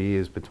 3-4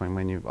 years between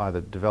when you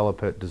either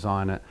develop it,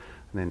 design it,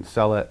 and then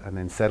sell it, and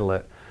then settle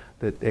it,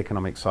 that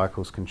economic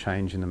cycles can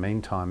change in the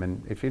meantime.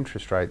 And if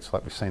interest rates,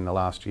 like we've seen the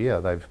last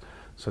year, they've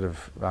sort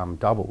of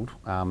doubled,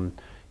 you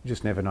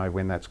just never know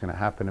when that's going to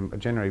happen. And I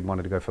generally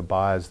wanted to go for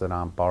buyers that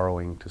aren't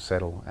borrowing to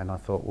settle. And I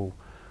thought, well,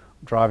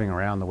 driving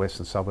around the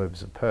western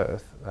suburbs of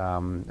Perth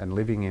and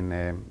living in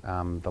there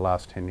the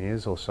last 10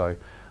 years or so,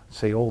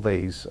 see all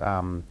these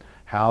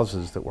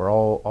houses that were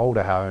all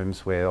older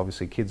homes where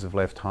obviously kids have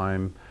left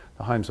home.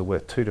 The homes are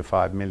worth 2 to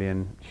 5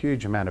 million,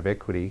 huge amount of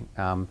equity,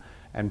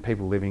 and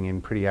people living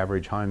in pretty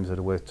average homes that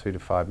are worth 2 to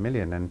 5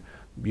 million, and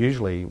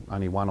usually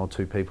only 1 or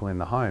 2 people in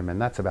the home, and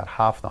that's about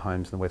half the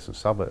homes in the western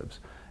suburbs.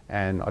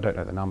 And I don't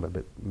know the number,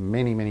 but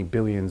many, many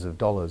billions of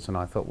dollars. And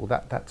I thought, well,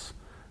 that's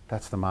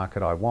the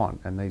market I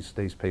want, and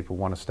these people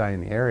want to stay in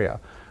the area.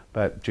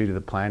 But due to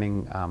the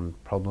planning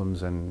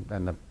problems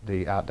and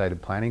the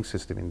outdated planning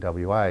system in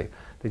WA,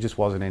 there just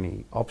wasn't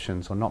any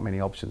options, or not many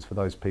options, for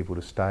those people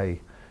to stay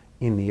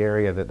in the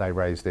area that they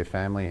raised their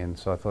family in.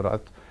 So I thought, I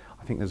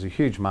think there's a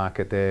huge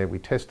market there. We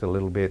tested a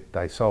little bit,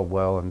 they sold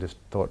well, and just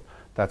thought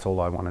that's all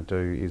I want to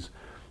do is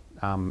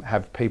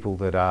have people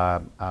that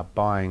are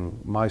buying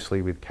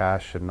mostly with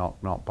cash and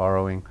not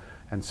borrowing,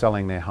 and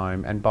selling their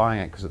home and buying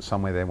it because it's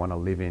somewhere they want to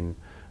live in,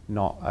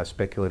 not a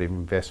speculative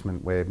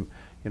investment where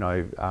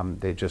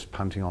they're just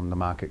punting on the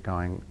market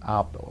going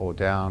up or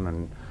down,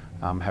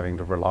 and having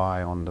to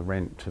rely on the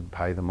rent to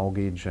pay the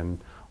mortgage and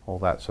all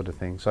that sort of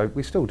thing. So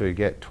we still do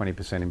get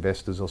 20%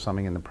 investors or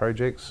something in the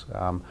projects,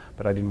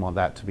 but I didn't want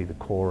that to be the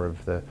core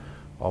of the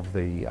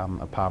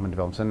apartment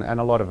developments. And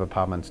a lot of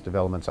apartments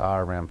developments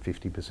are around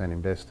 50%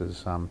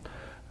 investors.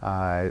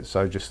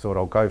 So just thought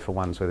I'll go for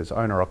ones where there's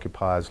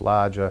owner-occupiers,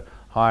 larger,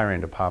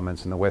 higher-end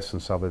apartments in the western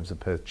suburbs of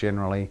Perth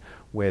generally,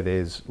 where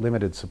there's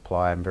limited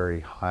supply and very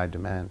high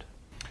demand.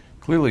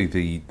 Clearly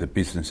the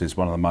business is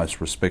one of the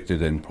most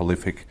respected and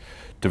prolific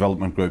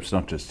development groups,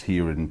 not just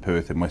here in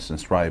Perth and Western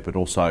Australia, but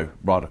also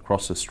right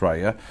across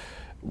Australia.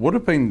 What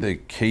have been the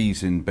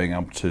keys in being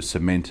able to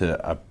cement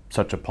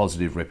such a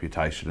positive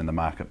reputation in the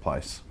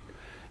marketplace?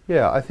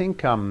 Yeah, I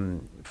think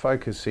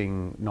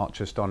focusing not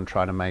just on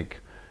trying to make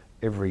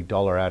every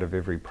dollar out of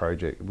every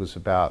project. It was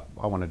about,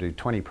 I want to do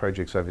 20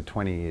 projects over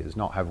 20 years,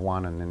 not have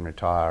one and then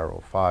retire,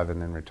 or 5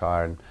 and then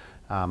retire.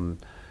 And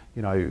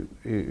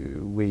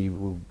we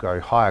will go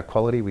higher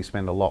quality. We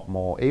spend a lot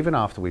more, even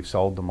after we've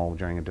sold them all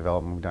during a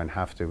development. We don't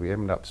have to. We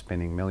end up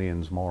spending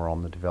millions more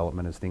on the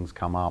development as things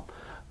come up,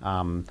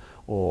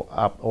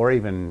 or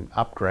even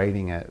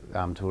upgrading it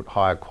to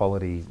higher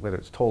quality, whether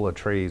it's taller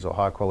trees or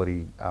high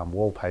quality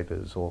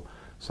wallpapers or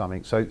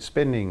something. So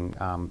spending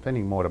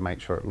more to make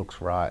sure it looks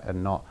right,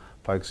 and not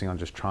focusing on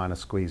just trying to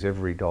squeeze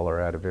every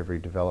dollar out of every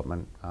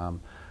development.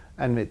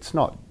 And that's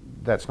not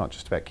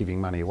just about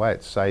giving money away.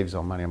 It saves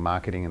on money on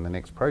marketing in the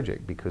next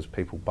project, because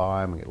people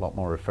buy them, we get a lot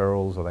more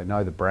referrals, or they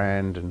know the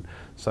brand, and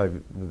so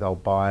they'll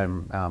buy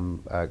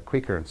them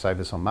quicker and save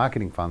us on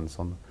marketing funds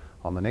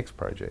on the next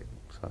project.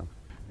 So,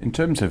 in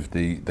terms of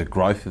the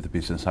growth of the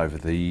business over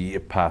the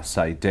past,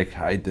 say,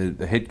 decade,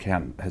 the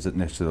headcount hasn't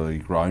necessarily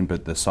grown,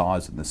 but the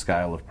size and the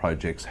scale of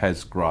projects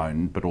has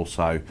grown, but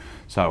also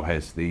so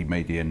has the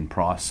median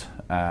price,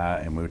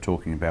 and we were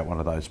talking about one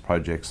of those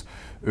projects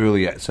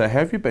earlier. So how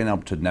have you been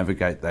able to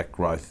navigate that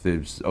growth?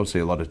 There's obviously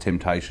a lot of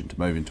temptation to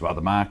move into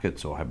other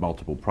markets or have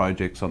multiple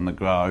projects on the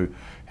go.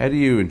 How do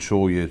you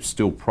ensure you're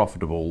still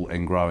profitable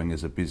and growing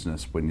as a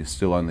business when you're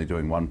still only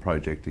doing one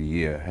project a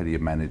year? How do you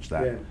manage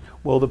that? Yeah.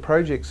 Well, the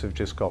projects have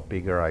just got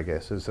bigger, I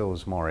guess, as there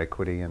was more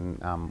equity and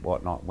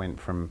whatnot. Went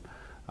from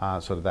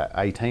sort of that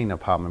 18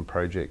 apartment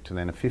project to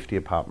then a 50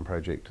 apartment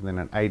project and then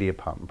an 80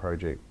 apartment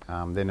project.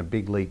 Then a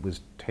big leap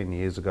was 10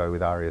 years ago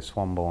with Aria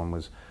Swanbourne,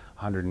 was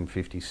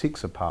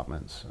 156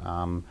 apartments,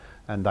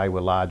 and they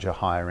were larger,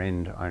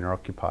 higher-end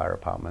owner-occupier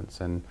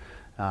apartments. And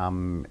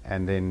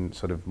then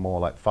sort of more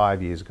like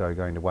 5 years ago,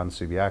 going to One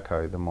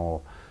Subiaco, the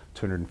more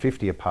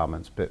 250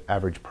 apartments, but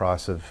average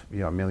price of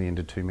 $1 million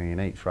to $2 million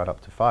each, right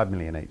up to $5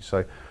 million each.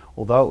 So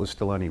although it was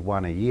still only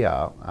one a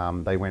year,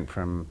 they went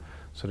from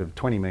sort of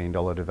 $20 million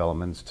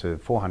developments to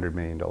 $400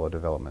 million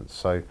developments.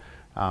 So,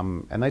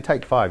 and they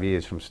take 5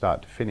 years from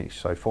start to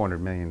finish. So $400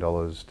 million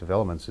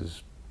developments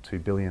is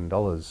 $2 billion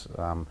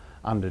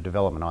under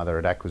development, either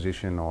at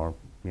acquisition or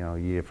a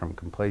year from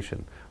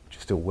completion, which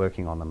is still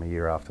working on them a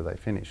year after they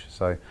finish.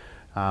 So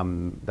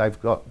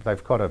they've got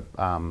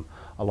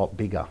a lot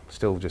bigger.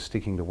 Still, just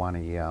sticking to one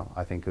a year,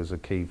 I think, is a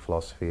key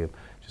philosophy. It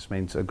just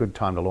means a good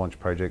time to launch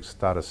projects.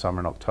 Start of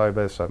summer in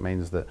October, so it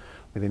means that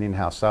with an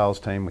in-house sales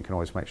team, we can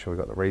always make sure we've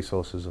got the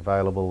resources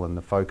available and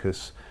the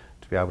focus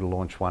to be able to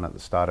launch one at the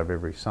start of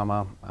every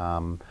summer.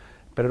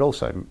 But it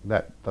also,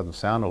 that doesn't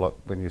sound a lot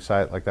when you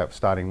say it like that,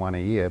 starting one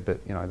a year,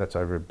 but that's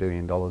over $1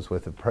 billion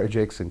worth of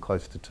projects and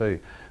close to two.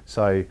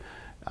 So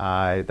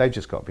they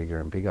just got bigger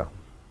and bigger.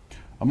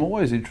 I'm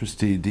always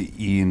interested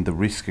in the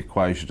risk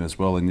equation as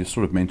well, and you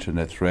sort of mentioned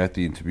it throughout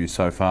the interview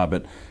so far,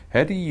 but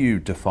how do you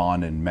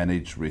define and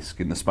manage risk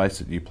in the space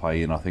that you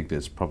play in? I think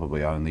there's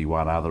probably only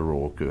one other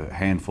or a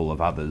handful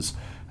of others,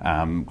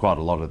 quite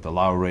a lot at the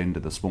lower end,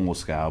 at the smaller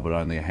scale, but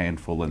only a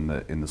handful in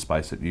the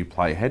space that you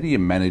play. How do you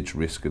manage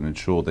risk and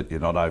ensure that you're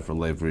not over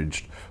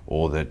leveraged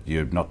or that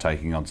you're not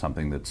taking on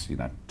something that's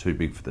too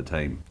big for the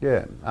team?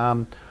 Yeah.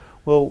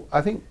 Well, I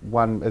think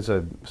one, as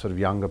a sort of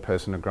younger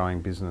person, a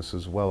growing business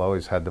as well, I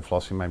always had the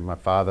philosophy, maybe my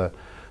father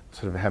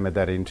sort of hammered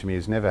that into me,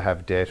 is never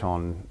have debt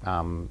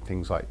on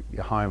things like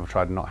your home. I've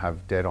tried to not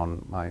have debt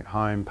on my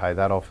home, pay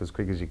that off as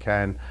quick as you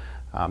can,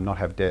 not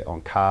have debt on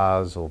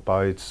cars or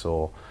boats,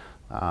 or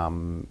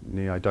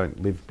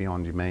don't live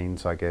beyond your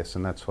means, I guess.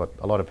 And that's what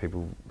a lot of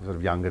people, sort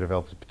of younger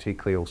developers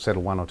particularly, will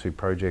settle one or two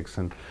projects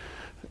and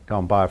go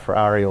and buy a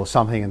Ferrari or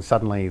something, and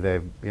suddenly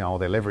they're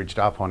leveraged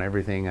up on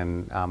everything,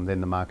 and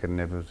then the market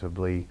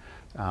inevitably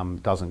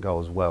doesn't go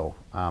as well.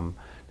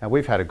 Now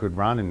we've had a good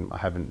run, and I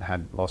haven't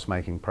had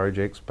loss-making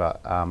projects,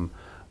 but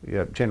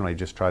generally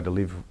just tried to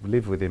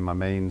live within my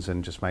means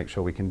and just make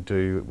sure we can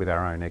do it with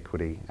our own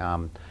equity,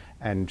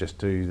 and just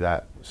do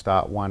that.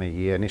 Start one a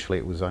year. Initially,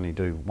 it was only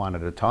do one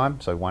at a time,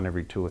 so one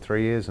every 2 or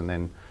 3 years, and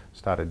then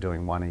started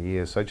doing one a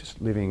year. So just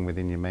living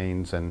within your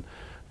means and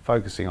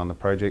focusing on the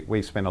project.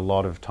 We spend a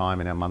lot of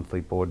time in our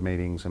monthly board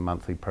meetings and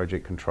monthly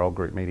project control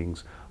group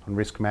meetings on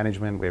risk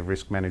management. We have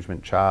risk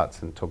management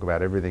charts and talk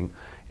about everything.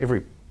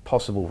 Every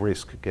possible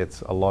risk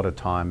gets a lot of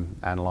time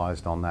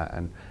analysed on that,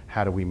 and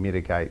how do we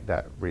mitigate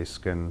that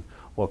risk, and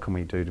what can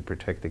we do to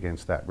protect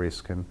against that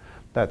risk. And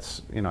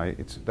that's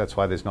that's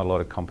why there's not a lot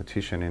of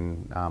competition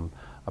in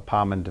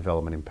apartment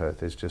development in Perth.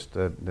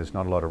 There's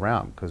not a lot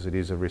around, because it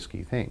is a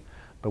risky thing.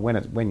 But when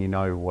it's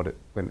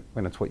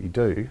what you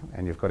do,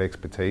 and you've got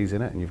expertise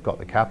in it, and you've got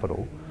the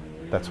capital,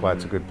 that's why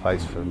it's a good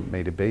place for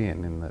me to be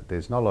in that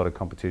there's not a lot of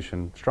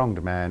competition, strong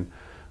demand.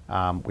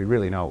 We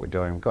really know what we're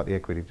doing. We've got the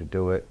equity to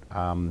do it,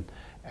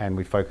 and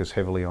we focus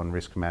heavily on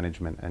risk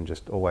management and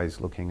just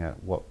always looking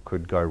at what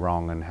could go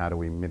wrong and how do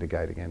we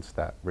mitigate against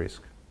that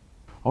risk.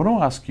 I want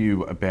to ask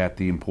you about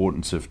the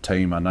importance of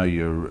team. I know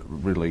you're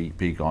really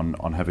big on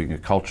having a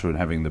culture and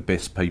having the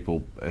best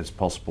people as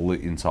possible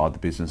inside the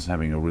business, and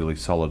having a really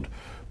solid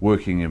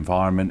working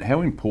environment.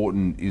 How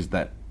important is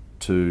that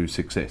to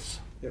success?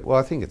 Well,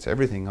 I think it's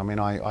everything. I mean,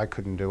 I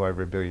couldn't do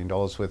over $1 billion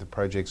worth of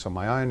projects on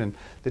my own, and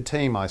the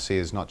team I see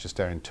is not just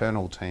our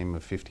internal team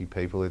of 50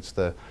 people, it's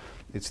the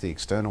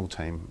external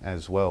team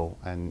as well,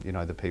 and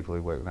the people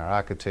who work with our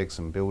architects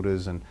and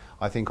builders. And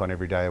I think on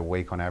every day a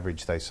week, on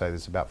average, they say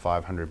there's about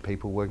 500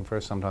 people working for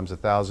us, sometimes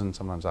 1,000,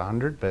 sometimes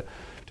 100, but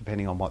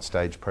depending on what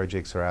stage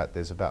projects are at,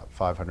 there's about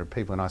 500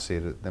 people, and I see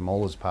them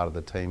all as part of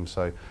the team.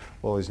 So we've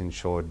always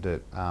ensured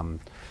that,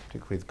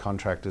 particularly with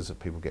contractors, that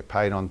people get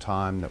paid on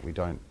time, that we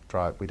don't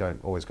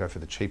always go for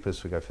the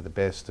cheapest, we go for the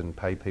best and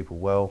pay people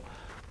well,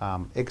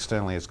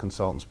 externally as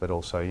consultants, but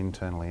also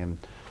internally. And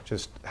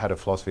just had a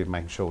philosophy of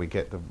making sure we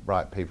get the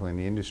right people in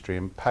the industry,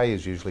 and pay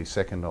is usually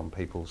second on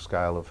people's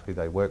scale of who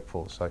they work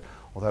for. So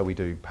although we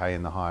do pay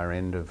in the higher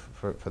end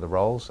for the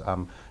roles,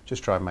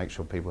 just try and make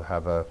sure people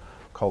have a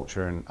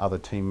culture and other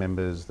team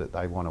members that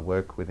they want to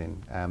work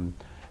within.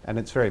 And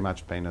it's very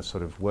much been a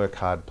sort of work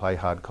hard, play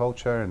hard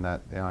culture, and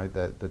that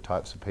the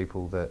types of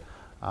people that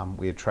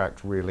we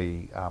attract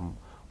really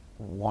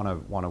want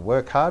to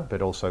work hard,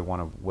 but also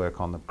want to work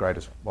on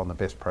the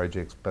best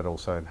projects, but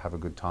also have a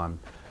good time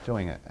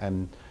doing it.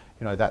 And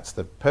that's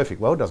the perfect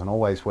world. Doesn't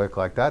always work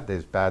like that.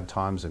 There's bad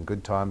times and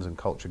good times, and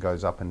culture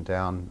goes up and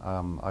down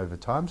over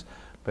times.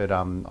 But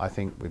I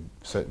think we've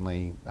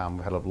certainly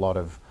had a lot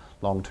of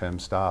long-term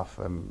staff.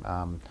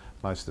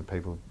 Most of the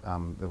people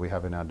that we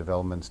have in our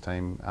developments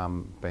team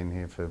been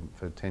here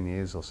for 10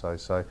 years or so.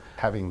 So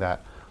having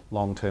that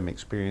long-term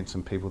experience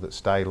and people that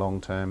stay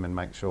long-term and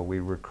make sure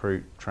we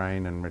recruit,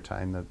 train and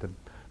retain the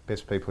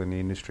best people in the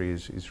industry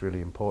is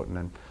really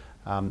important.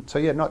 And so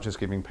yeah, not just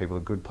giving people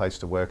a good place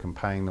to work and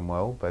paying them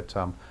well, but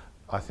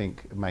I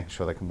think making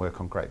sure they can work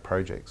on great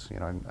projects,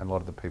 and a lot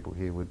of the people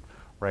here would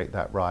rate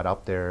that right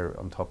up there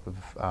on top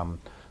of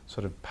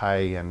sort of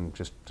pay and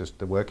just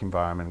the work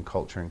environment and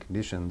culture and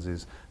conditions,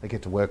 is they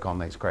get to work on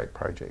these great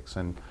projects.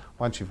 And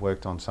once you've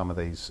worked on some of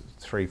these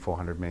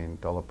 $300-400 million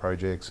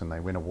projects and they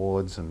win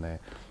awards and they're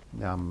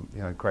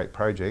great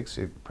projects,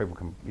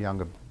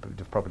 younger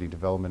property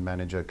development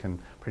manager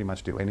can pretty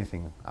much do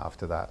anything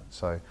after that.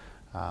 So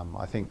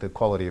I think the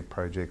quality of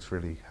projects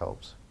really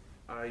helps.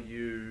 Are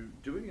you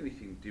doing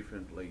anything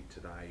differently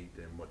today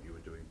than what you were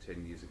doing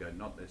 10 years ago?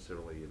 Not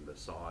necessarily in the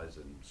size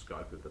and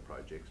scope of the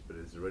projects, but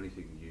is there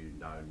anything you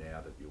know now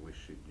that you wish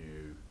you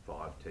knew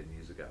 5-10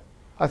 years ago?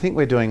 I think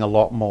we're doing a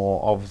lot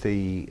more of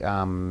the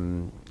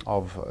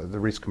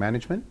risk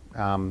management.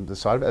 The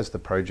side of it, as the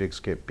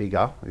projects get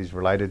bigger, is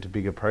related to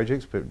bigger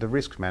projects, but the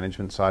risk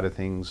management side of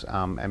things,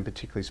 and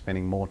particularly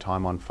spending more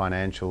time on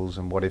financials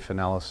and what if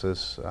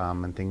analysis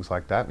and things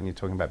like that. When you're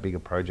talking about bigger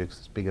projects,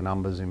 there's bigger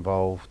numbers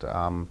involved.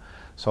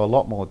 So a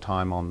lot more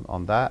time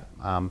on that.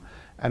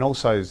 And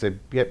also as they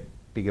get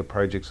bigger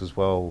projects as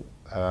well,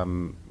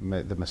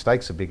 the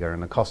mistakes are bigger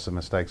and the costs of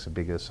mistakes are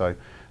bigger. So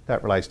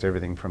that relates to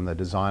everything from the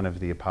design of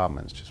the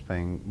apartments, just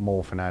being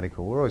more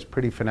fanatical. We're always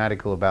pretty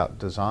fanatical about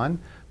design,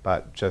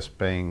 but just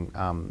being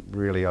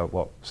really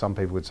what some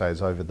people would say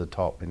is over the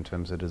top in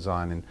terms of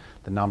design, and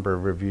the number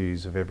of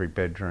reviews of every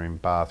bedroom,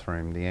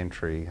 bathroom, the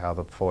entry, how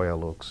the foyer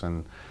looks,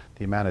 and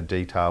the amount of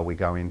detail we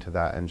go into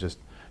that, and just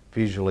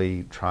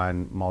visually try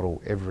and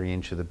model every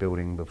inch of the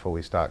building before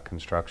we start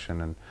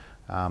construction. And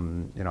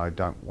I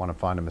don't want to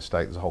find a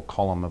mistake. There's a whole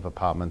column of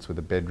apartments with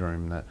a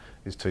bedroom that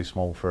is too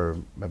small for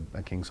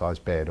a king-size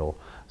bed or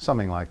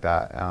something like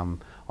that.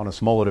 On a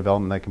smaller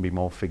development, they can be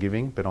more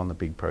forgiving, but on the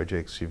big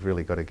projects, you've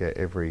really got to get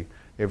every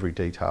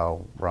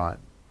detail right.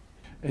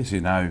 As you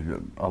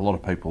know, a lot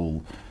of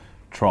people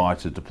try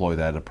to deploy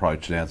that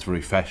approach now. It's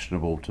very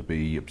fashionable to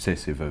be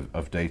obsessive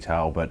of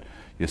detail, but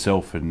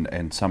yourself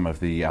and some of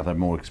the other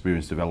more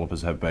experienced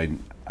developers have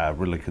been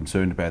really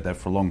concerned about that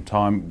for a long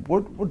time.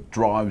 What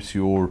drives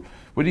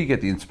where do you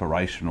get the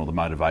inspiration or the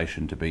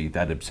motivation to be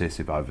that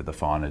obsessive over the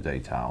finer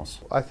details?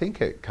 I think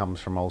it comes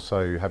from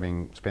also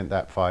having spent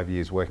that 5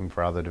 years working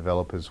for other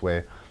developers,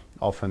 where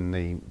often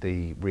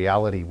the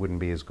reality wouldn't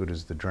be as good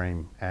as the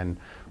dream. And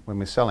when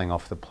we're selling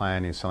off the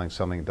plan, you're selling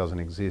something that doesn't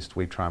exist,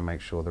 we try and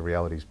make sure the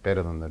reality is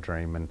better than the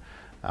dream. And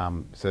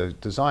so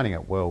designing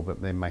it well,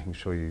 but then making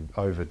sure you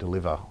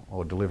over-deliver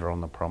or deliver on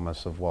the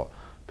promise of what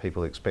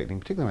people are expecting,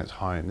 particularly when it's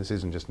home. This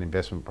isn't just an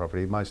investment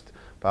property.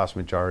 Vast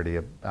majority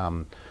of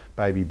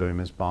baby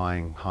boomers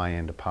buying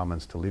high-end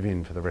apartments to live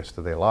in for the rest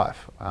of their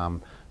life.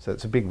 So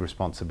it's a big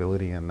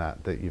responsibility in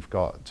that you've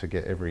got to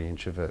get every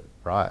inch of it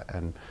right.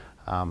 And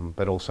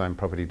but also in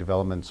property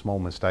development, small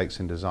mistakes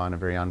in design are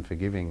very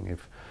unforgiving.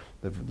 If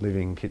the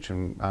living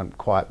kitchen aren't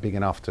quite big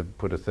enough to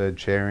put a third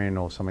chair in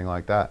or something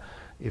like that,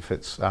 if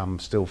it's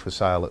still for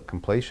sale at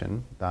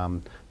completion,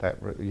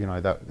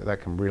 that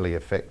can really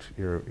affect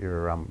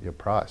your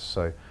price.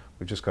 So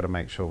we've just got to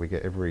make sure we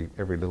get every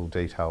little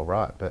detail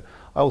right. But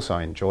I also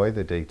enjoy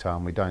the detail,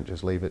 and we don't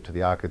just leave it to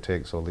the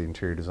architects or the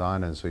interior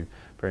designers. We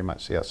very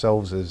much see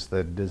ourselves as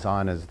the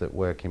designers that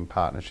work in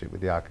partnership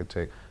with the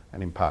architect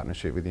and in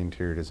partnership with the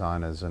interior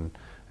designers and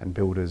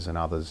builders and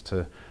others,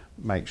 to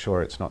make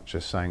sure it's not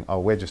just saying, oh,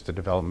 we're just a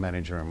development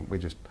manager and we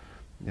just,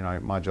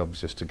 my job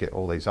is just to get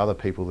all these other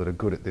people that are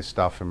good at this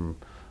stuff,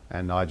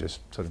 and I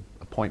just sort of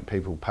appoint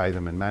people, pay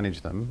them and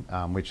manage them,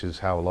 which is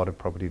how a lot of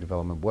property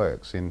development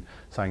works, in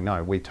saying,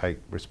 no, we take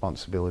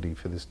responsibility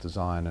for this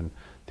design and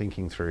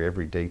thinking through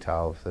every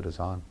detail of the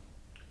design.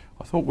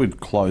 I thought we'd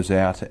close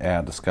out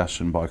our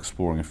discussion by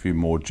exploring a few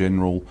more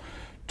general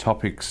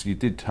topics. You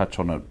did touch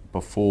on it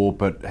before,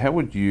 but how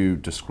would you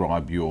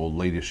describe your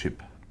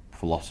leadership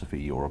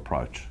philosophy or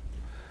approach?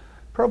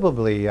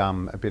 Probably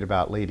a bit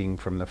about leading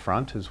from the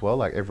front as well.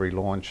 Like every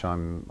launch,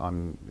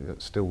 I'm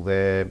still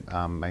there,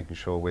 making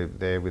sure we're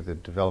there with the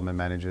development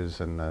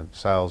managers and the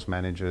sales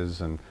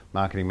managers and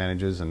marketing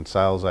managers and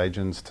sales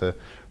agents to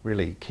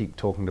really keep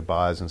talking to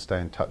buyers and stay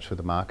in touch with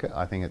the market.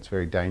 I think it's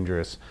very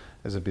dangerous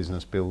as a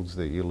business builds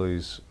that you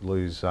lose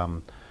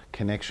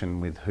connection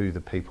with who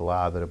the people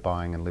are that are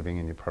buying and living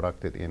in your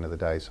product at the end of the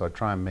day. So I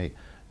try and meet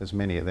as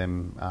many of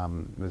them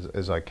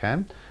as I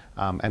can.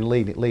 And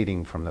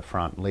leading from the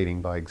front,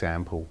 leading by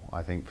example,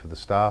 I think, for the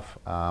staff.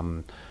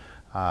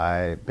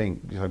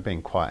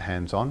 Being quite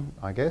hands-on,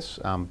 I guess.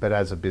 But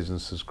as a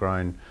business has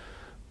grown,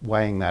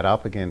 weighing that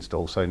up against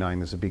also knowing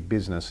there's a big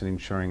business and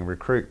ensuring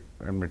recruit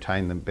and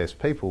retain the best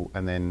people,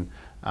 and then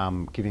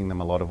giving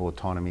them a lot of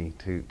autonomy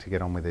to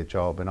get on with their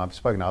job. And I've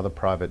spoken to other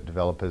private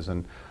developers,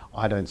 and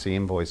I don't see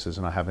invoices,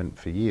 and I haven't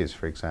for years,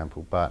 for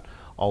example, but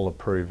I'll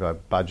approve a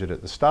budget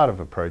at the start of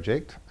a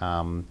project.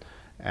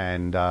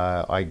 And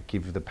I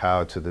give the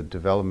power to the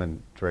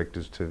development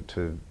directors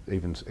to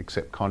even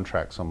accept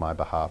contracts on my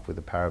behalf with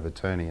the power of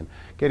attorney, and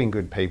getting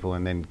good people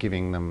and then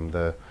giving them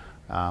the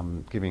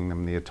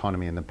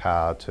autonomy and the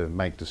power to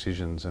make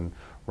decisions and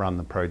run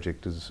the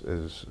project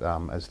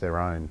as their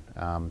own.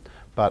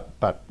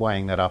 But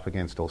weighing that up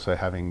against also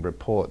having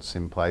reports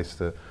in place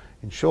that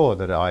ensure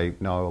that I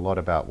know a lot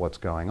about what's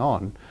going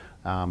on,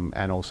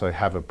 and also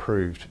have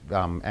approved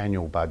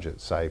annual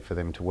budgets, say, for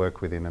them to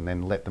work within, and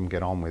then let them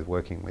get on with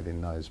working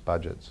within those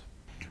budgets.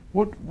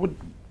 What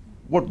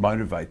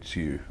motivates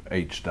you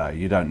each day?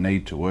 You don't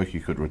need to work, you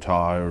could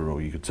retire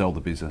or you could sell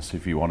the business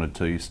if you wanted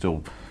to, you're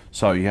still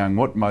so young.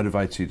 What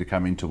motivates you to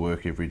come into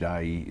work every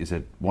day? Is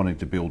it wanting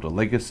to build a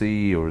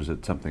legacy or is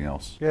it something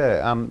else?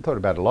 Yeah, thought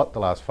about it a lot the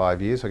last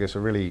 5 years. I guess I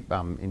really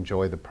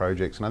enjoy the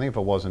projects, and I think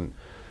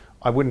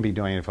I wouldn't be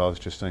doing it if I was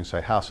just doing, say,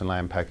 house and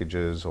land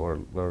packages or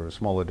a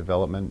smaller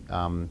development.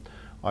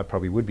 I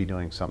probably would be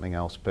doing something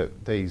else,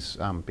 but these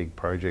big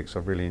projects,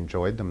 I've really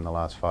enjoyed them the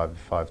last five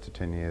to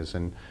 10 years,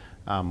 and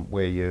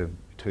where you're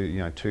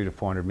 $200 to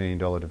 $400 million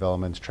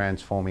developments,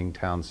 transforming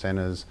town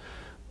centres,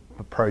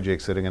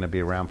 projects that are going to be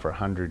around for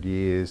 100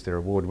 years. They're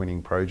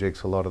award-winning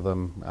projects, a lot of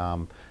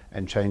them,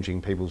 and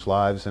changing people's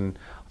lives. And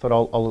I thought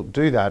I'll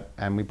do that,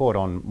 and we brought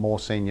on more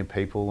senior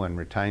people and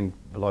retained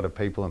a lot of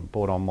people and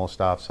brought on more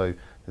staff, so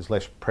there's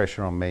less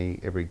pressure on me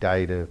every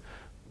day to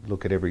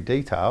look at every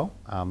detail,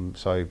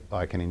 so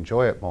I can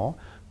enjoy it more.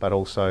 But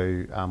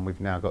also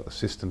we've now got the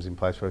systems in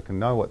place where I can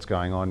know what's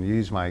going on,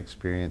 use my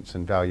experience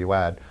and value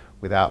add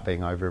without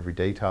being over every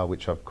detail,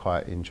 which I've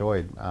quite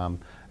enjoyed.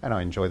 And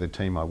I enjoy the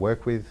team I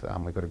work with.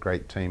 We've got a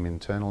great team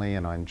internally,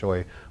 and I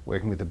enjoy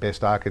working with the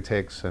best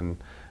architects and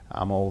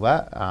all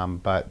that,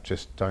 but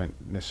just don't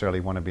necessarily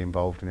want to be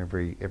involved in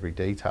every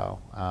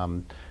detail.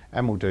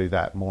 And we'll do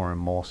that more and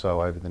more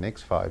so over the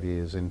next 5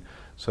 years, and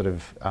sort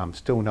of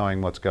still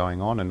knowing what's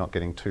going on and not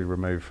getting too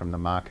removed from the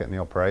market and the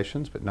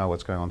operations, but know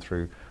what's going on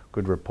through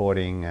good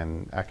reporting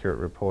and accurate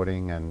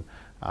reporting and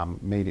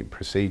meeting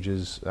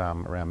procedures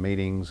around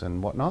meetings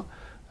and whatnot,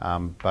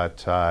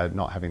 but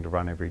not having to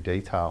run every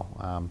detail.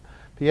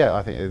 But yeah,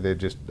 I think they're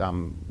just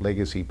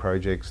legacy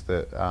projects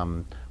that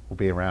will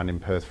be around in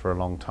Perth for a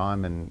long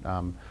time,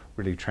 and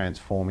really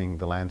transforming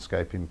the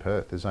landscape in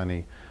Perth.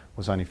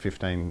 Was only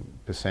 15%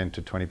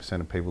 to 20%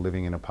 of people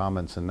living in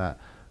apartments, and that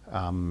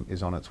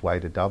is on its way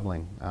to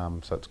doubling.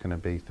 So it's going to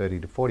be 30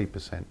 to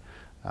 40%.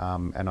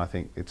 And I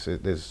think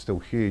there's still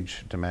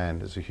huge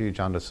demand. There's a huge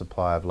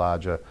undersupply of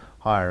larger,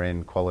 higher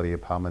end quality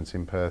apartments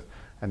in Perth,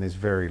 and there's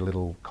very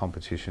little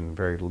competition,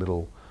 very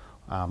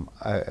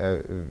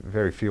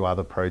few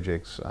other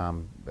projects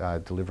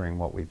delivering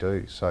what we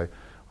do. So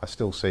I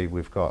still see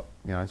we've got,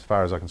 as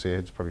far as I can see,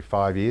 it's probably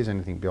 5 years.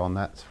 Anything beyond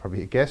that's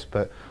probably a guess,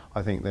 but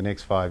I think the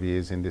next 5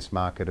 years in this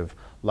market of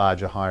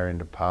larger, higher end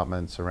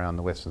apartments around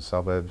the western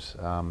suburbs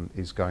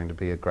is going to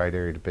be a great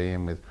area to be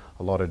in, with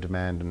a lot of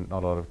demand and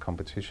not a lot of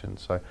competition.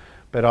 So,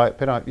 but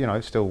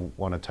I still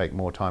want to take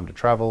more time to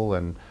travel,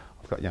 and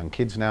I've got young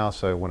kids now,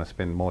 so I want to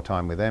spend more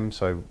time with them.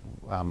 So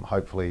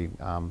hopefully,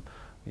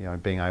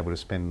 being able to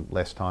spend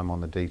less time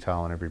on the detail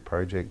on every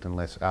project and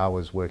less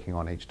hours working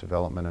on each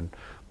development, and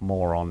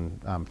more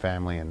on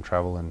family and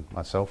travel and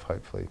myself,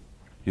 hopefully.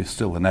 You're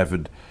still an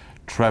avid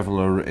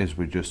traveller, as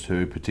we just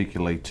heard,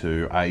 particularly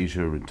to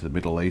Asia and to the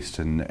Middle East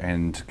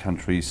and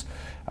countries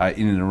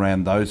in and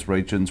around those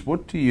regions.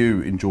 What do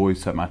you enjoy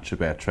so much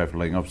about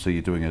travelling? Obviously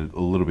you're doing it a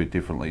little bit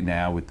differently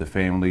now with the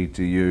family.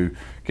 Do you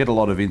get a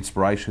lot of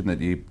inspiration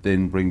that you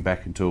then bring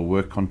back into a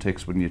work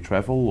context when you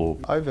travel? Or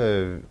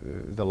over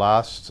the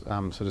last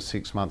sort of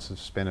 6 months I've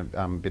spent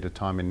a bit of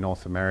time in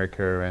North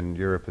America and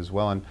Europe as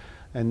well,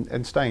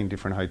 and staying in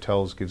different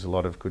hotels gives a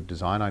lot of good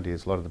design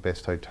ideas. A lot of the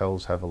best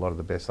hotels have a lot of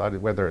the best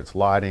ideas, whether it's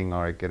lighting,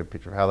 or I get a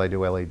picture of how they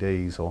do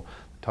LEDs, or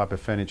the type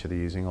of furniture they're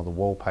using, or the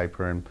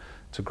wallpaper, and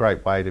it's a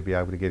great way to be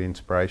able to get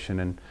inspiration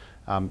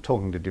and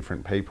talking to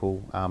different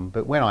people.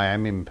 But when I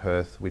am in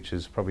Perth, which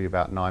is probably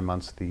about 9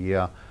 months of the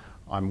year,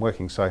 I'm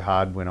working so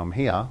hard when I'm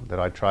here that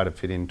I try to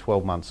fit in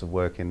 12 months of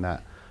work in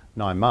that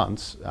 9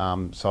 months,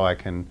 so I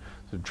can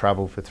sort of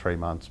travel for 3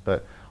 months.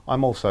 But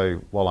I'm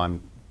also, while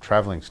I'm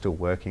travelling, still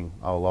working.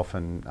 I'll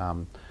often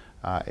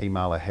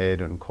email ahead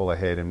and call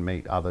ahead and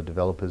meet other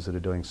developers that are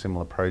doing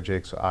similar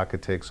projects, or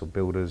architects or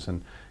builders,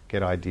 and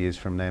get ideas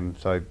from them.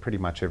 So pretty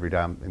much every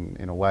day,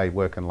 in a way,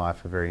 work and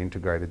life are very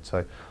integrated.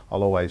 So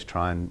I'll always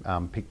try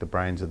and pick the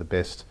brains of the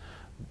best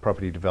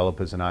property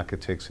developers and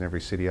architects in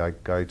every city I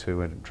go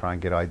to, and try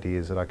and get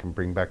ideas that I can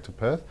bring back to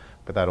Perth.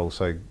 But that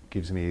also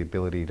gives me the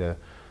ability to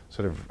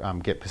sort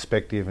of get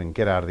perspective and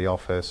get out of the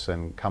office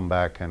and come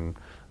back and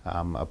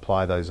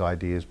apply those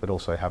ideas, but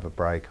also have a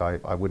break.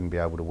 I wouldn't be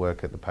able to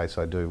work at the pace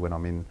I do when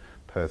I'm in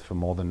Perth for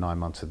more than 9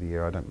 months of the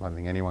year. I don't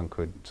think anyone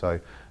could. So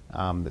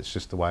it's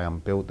just the way I'm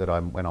built, that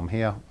when I'm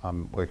here,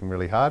 I'm working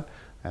really hard,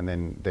 and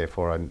then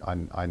therefore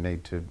I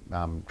need to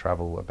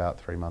travel about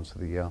 3 months of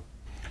the year.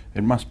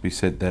 It must be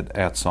said that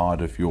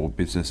outside of your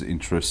business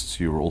interests,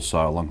 you're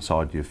also,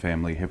 alongside your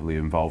family, heavily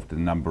involved in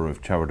a number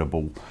of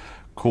charitable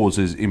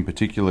causes. In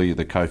particular, you're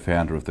the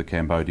co-founder of the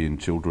Cambodian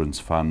Children's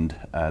Fund,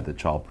 the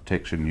Child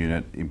Protection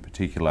Unit in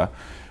particular.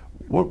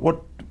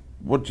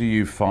 What do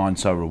you find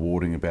so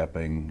rewarding about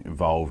being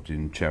involved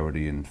in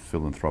charity and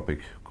philanthropic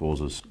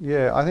causes?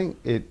 Yeah, I think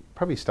it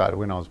probably started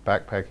when I was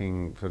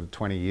backpacking sort of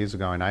 20 years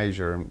ago in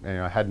Asia,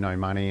 and I had no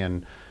money,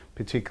 and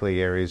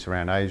particularly areas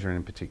around Asia, and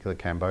in particular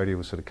Cambodia,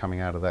 was sort of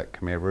coming out of that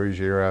Khmer Rouge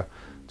era.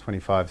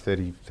 25,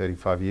 30,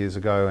 35 years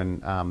ago,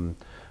 and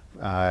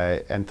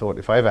thought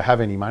if I ever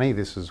have any money,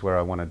 this is where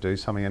I want to do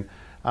something. And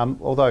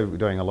although we're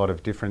doing a lot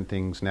of different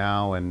things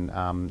now, and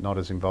not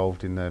as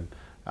involved in the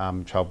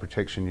child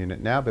protection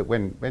unit now, but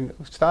when it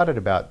started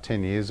about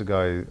 10 years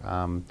ago,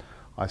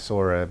 I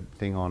saw a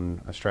thing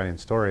on Australian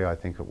Story, I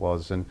think it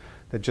was, and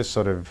that just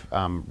sort of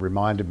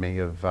reminded me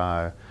of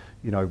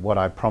what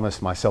I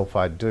promised myself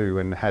I'd do,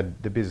 and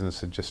the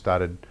business had just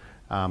started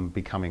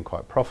becoming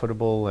quite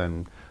profitable,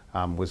 and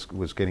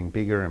was getting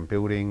bigger and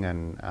building,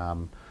 and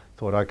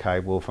thought, okay,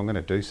 well, if I'm going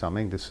to do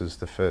something, this is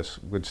the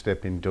first good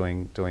step in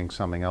doing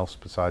something else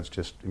besides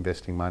just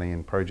investing money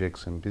in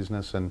projects and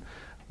business, and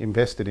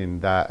invested in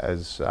that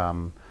as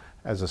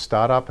a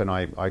startup. And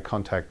I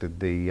contacted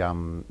the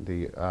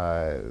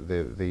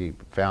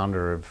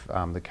founder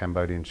of the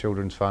Cambodian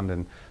Children's Fund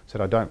and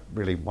said, I don't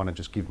really want to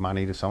just give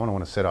money to someone. I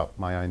want to set up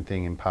my own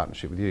thing in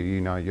partnership with you. You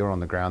know, you're on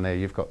the ground there.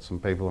 You've got some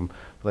people, and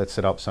let's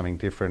set up something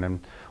different. And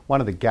one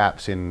of the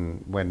gaps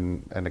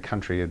when the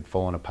country had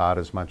fallen apart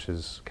as much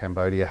as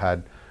Cambodia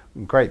had,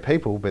 great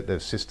people, but the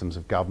systems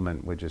of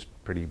government were just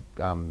pretty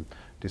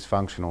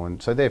dysfunctional,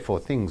 and so therefore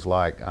things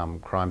like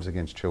crimes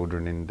against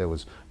children, and there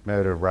was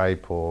murder,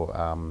 rape,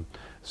 or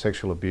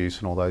sexual abuse,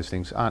 and all those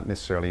things aren't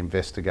necessarily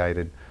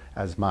investigated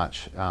as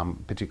much,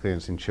 particularly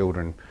as in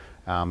children.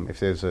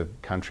 If there's a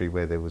country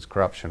where there was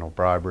corruption or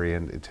bribery,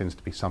 and it tends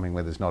to be something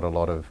where there's not a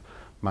lot of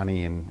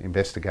money in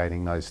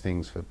investigating those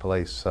things for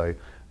police. So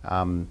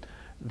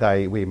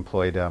we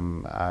employed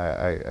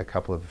a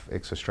couple of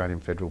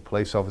ex-Australian federal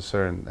police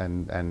officer,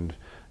 and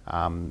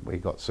we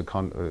got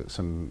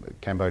some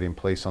Cambodian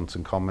police on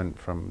secondment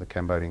from the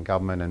Cambodian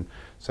government, and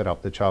set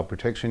up the Child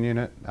Protection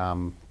Unit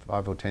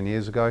 5 or 10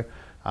 years ago.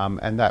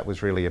 And that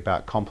was really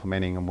about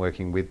complementing and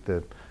working with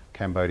the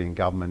Cambodian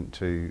government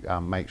to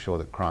make sure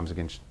that crimes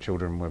against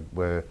children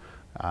were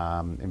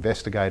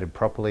investigated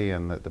properly,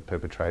 and that the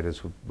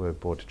perpetrators were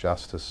brought to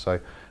justice. So,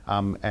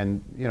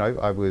 and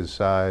I was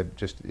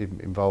just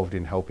involved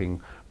in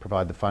helping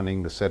provide the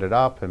funding to set it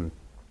up, and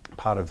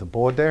part of the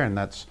board there, and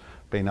that's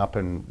been up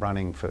and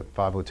running for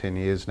 5 or 10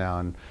 years now.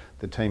 And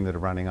the team that are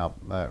running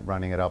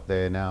it up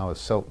there now is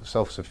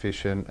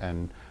self-sufficient,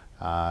 and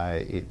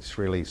it's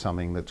really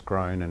something that's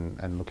grown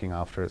and looking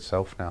after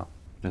itself now.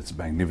 That's a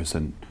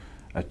magnificent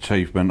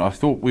achievement. I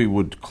thought we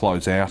would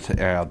close out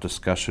our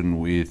discussion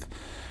with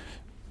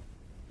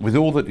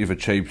all that you've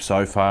achieved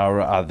so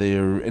far. Are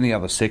there any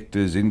other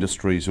sectors,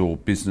 industries or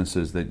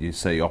businesses that you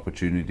see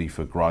opportunity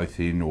for growth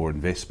in or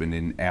investment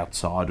in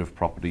outside of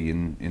property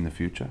in the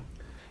future?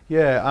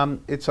 Yeah,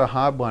 it's a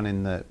hard one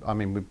in that,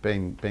 we've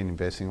been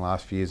investing the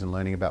last few years and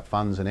learning about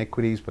funds and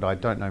equities, but I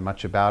don't know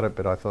much about it.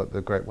 But I thought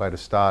the great way to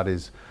start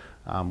is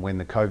when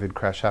the COVID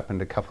crash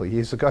happened a couple of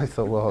years ago, I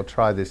thought, well, I'll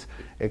try this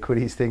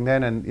equities thing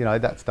then, and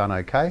that's done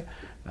okay.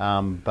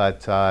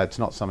 But it's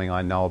not something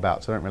I know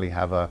about, so I don't really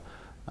have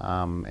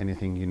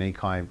anything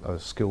unique, a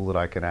skill that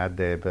I can add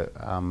there.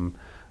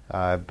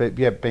 But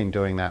yeah, been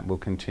doing that. We'll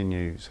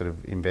continue sort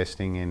of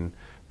investing in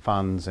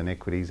funds and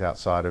equities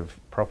outside of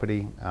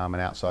property and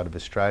outside of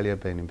Australia.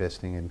 Been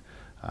investing in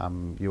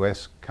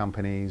US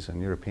companies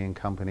and European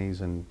companies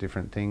and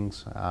different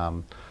things.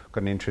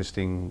 Got an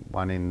interesting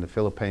one in the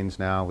Philippines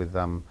now with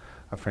a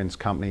friend's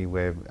company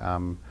where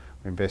we're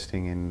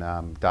investing in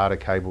data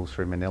cables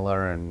through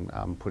Manila,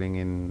 and putting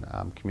in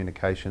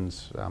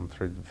communications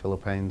through the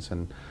Philippines,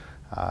 and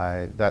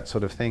that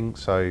sort of thing.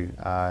 So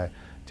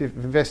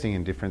investing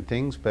in different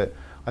things, but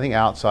I think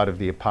outside of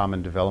the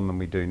apartment development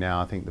we do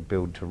now, I think the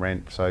build to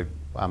rent. So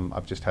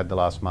I've just had the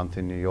last month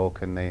in New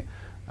York, and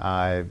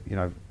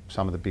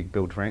some of the big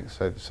build to rent.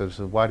 So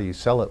why do you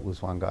sell it?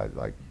 Was one guy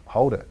like,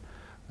 hold it.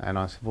 And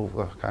I said,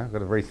 well, okay, I've got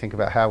to rethink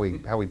about how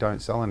we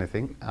don't sell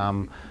anything,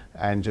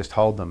 and just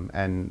hold them.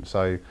 And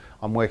so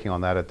I'm working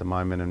on that at the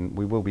moment, and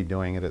we will be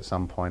doing it at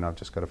some point. I've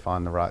just got to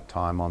find the right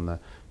time on the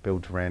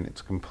build to rent.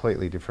 It's a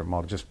completely different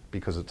model. Just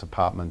because it's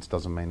apartments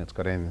doesn't mean it's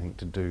got anything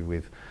to do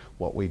with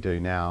what we do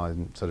now,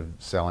 and sort of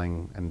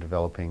selling and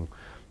developing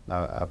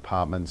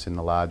apartments in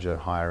the larger,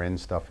 higher end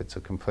stuff. It's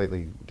a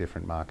completely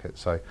different market.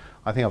 So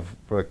I think I've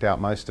worked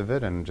out most of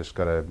it, and just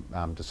got to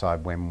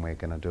decide when we're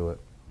going to do it.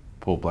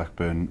 Paul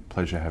Blackburne,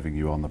 pleasure having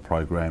you on the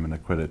program, and a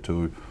credit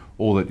to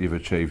all that you've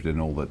achieved and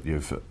all that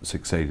you've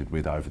succeeded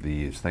with over the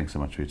years. Thanks so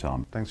much for your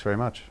time. Thanks very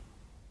much.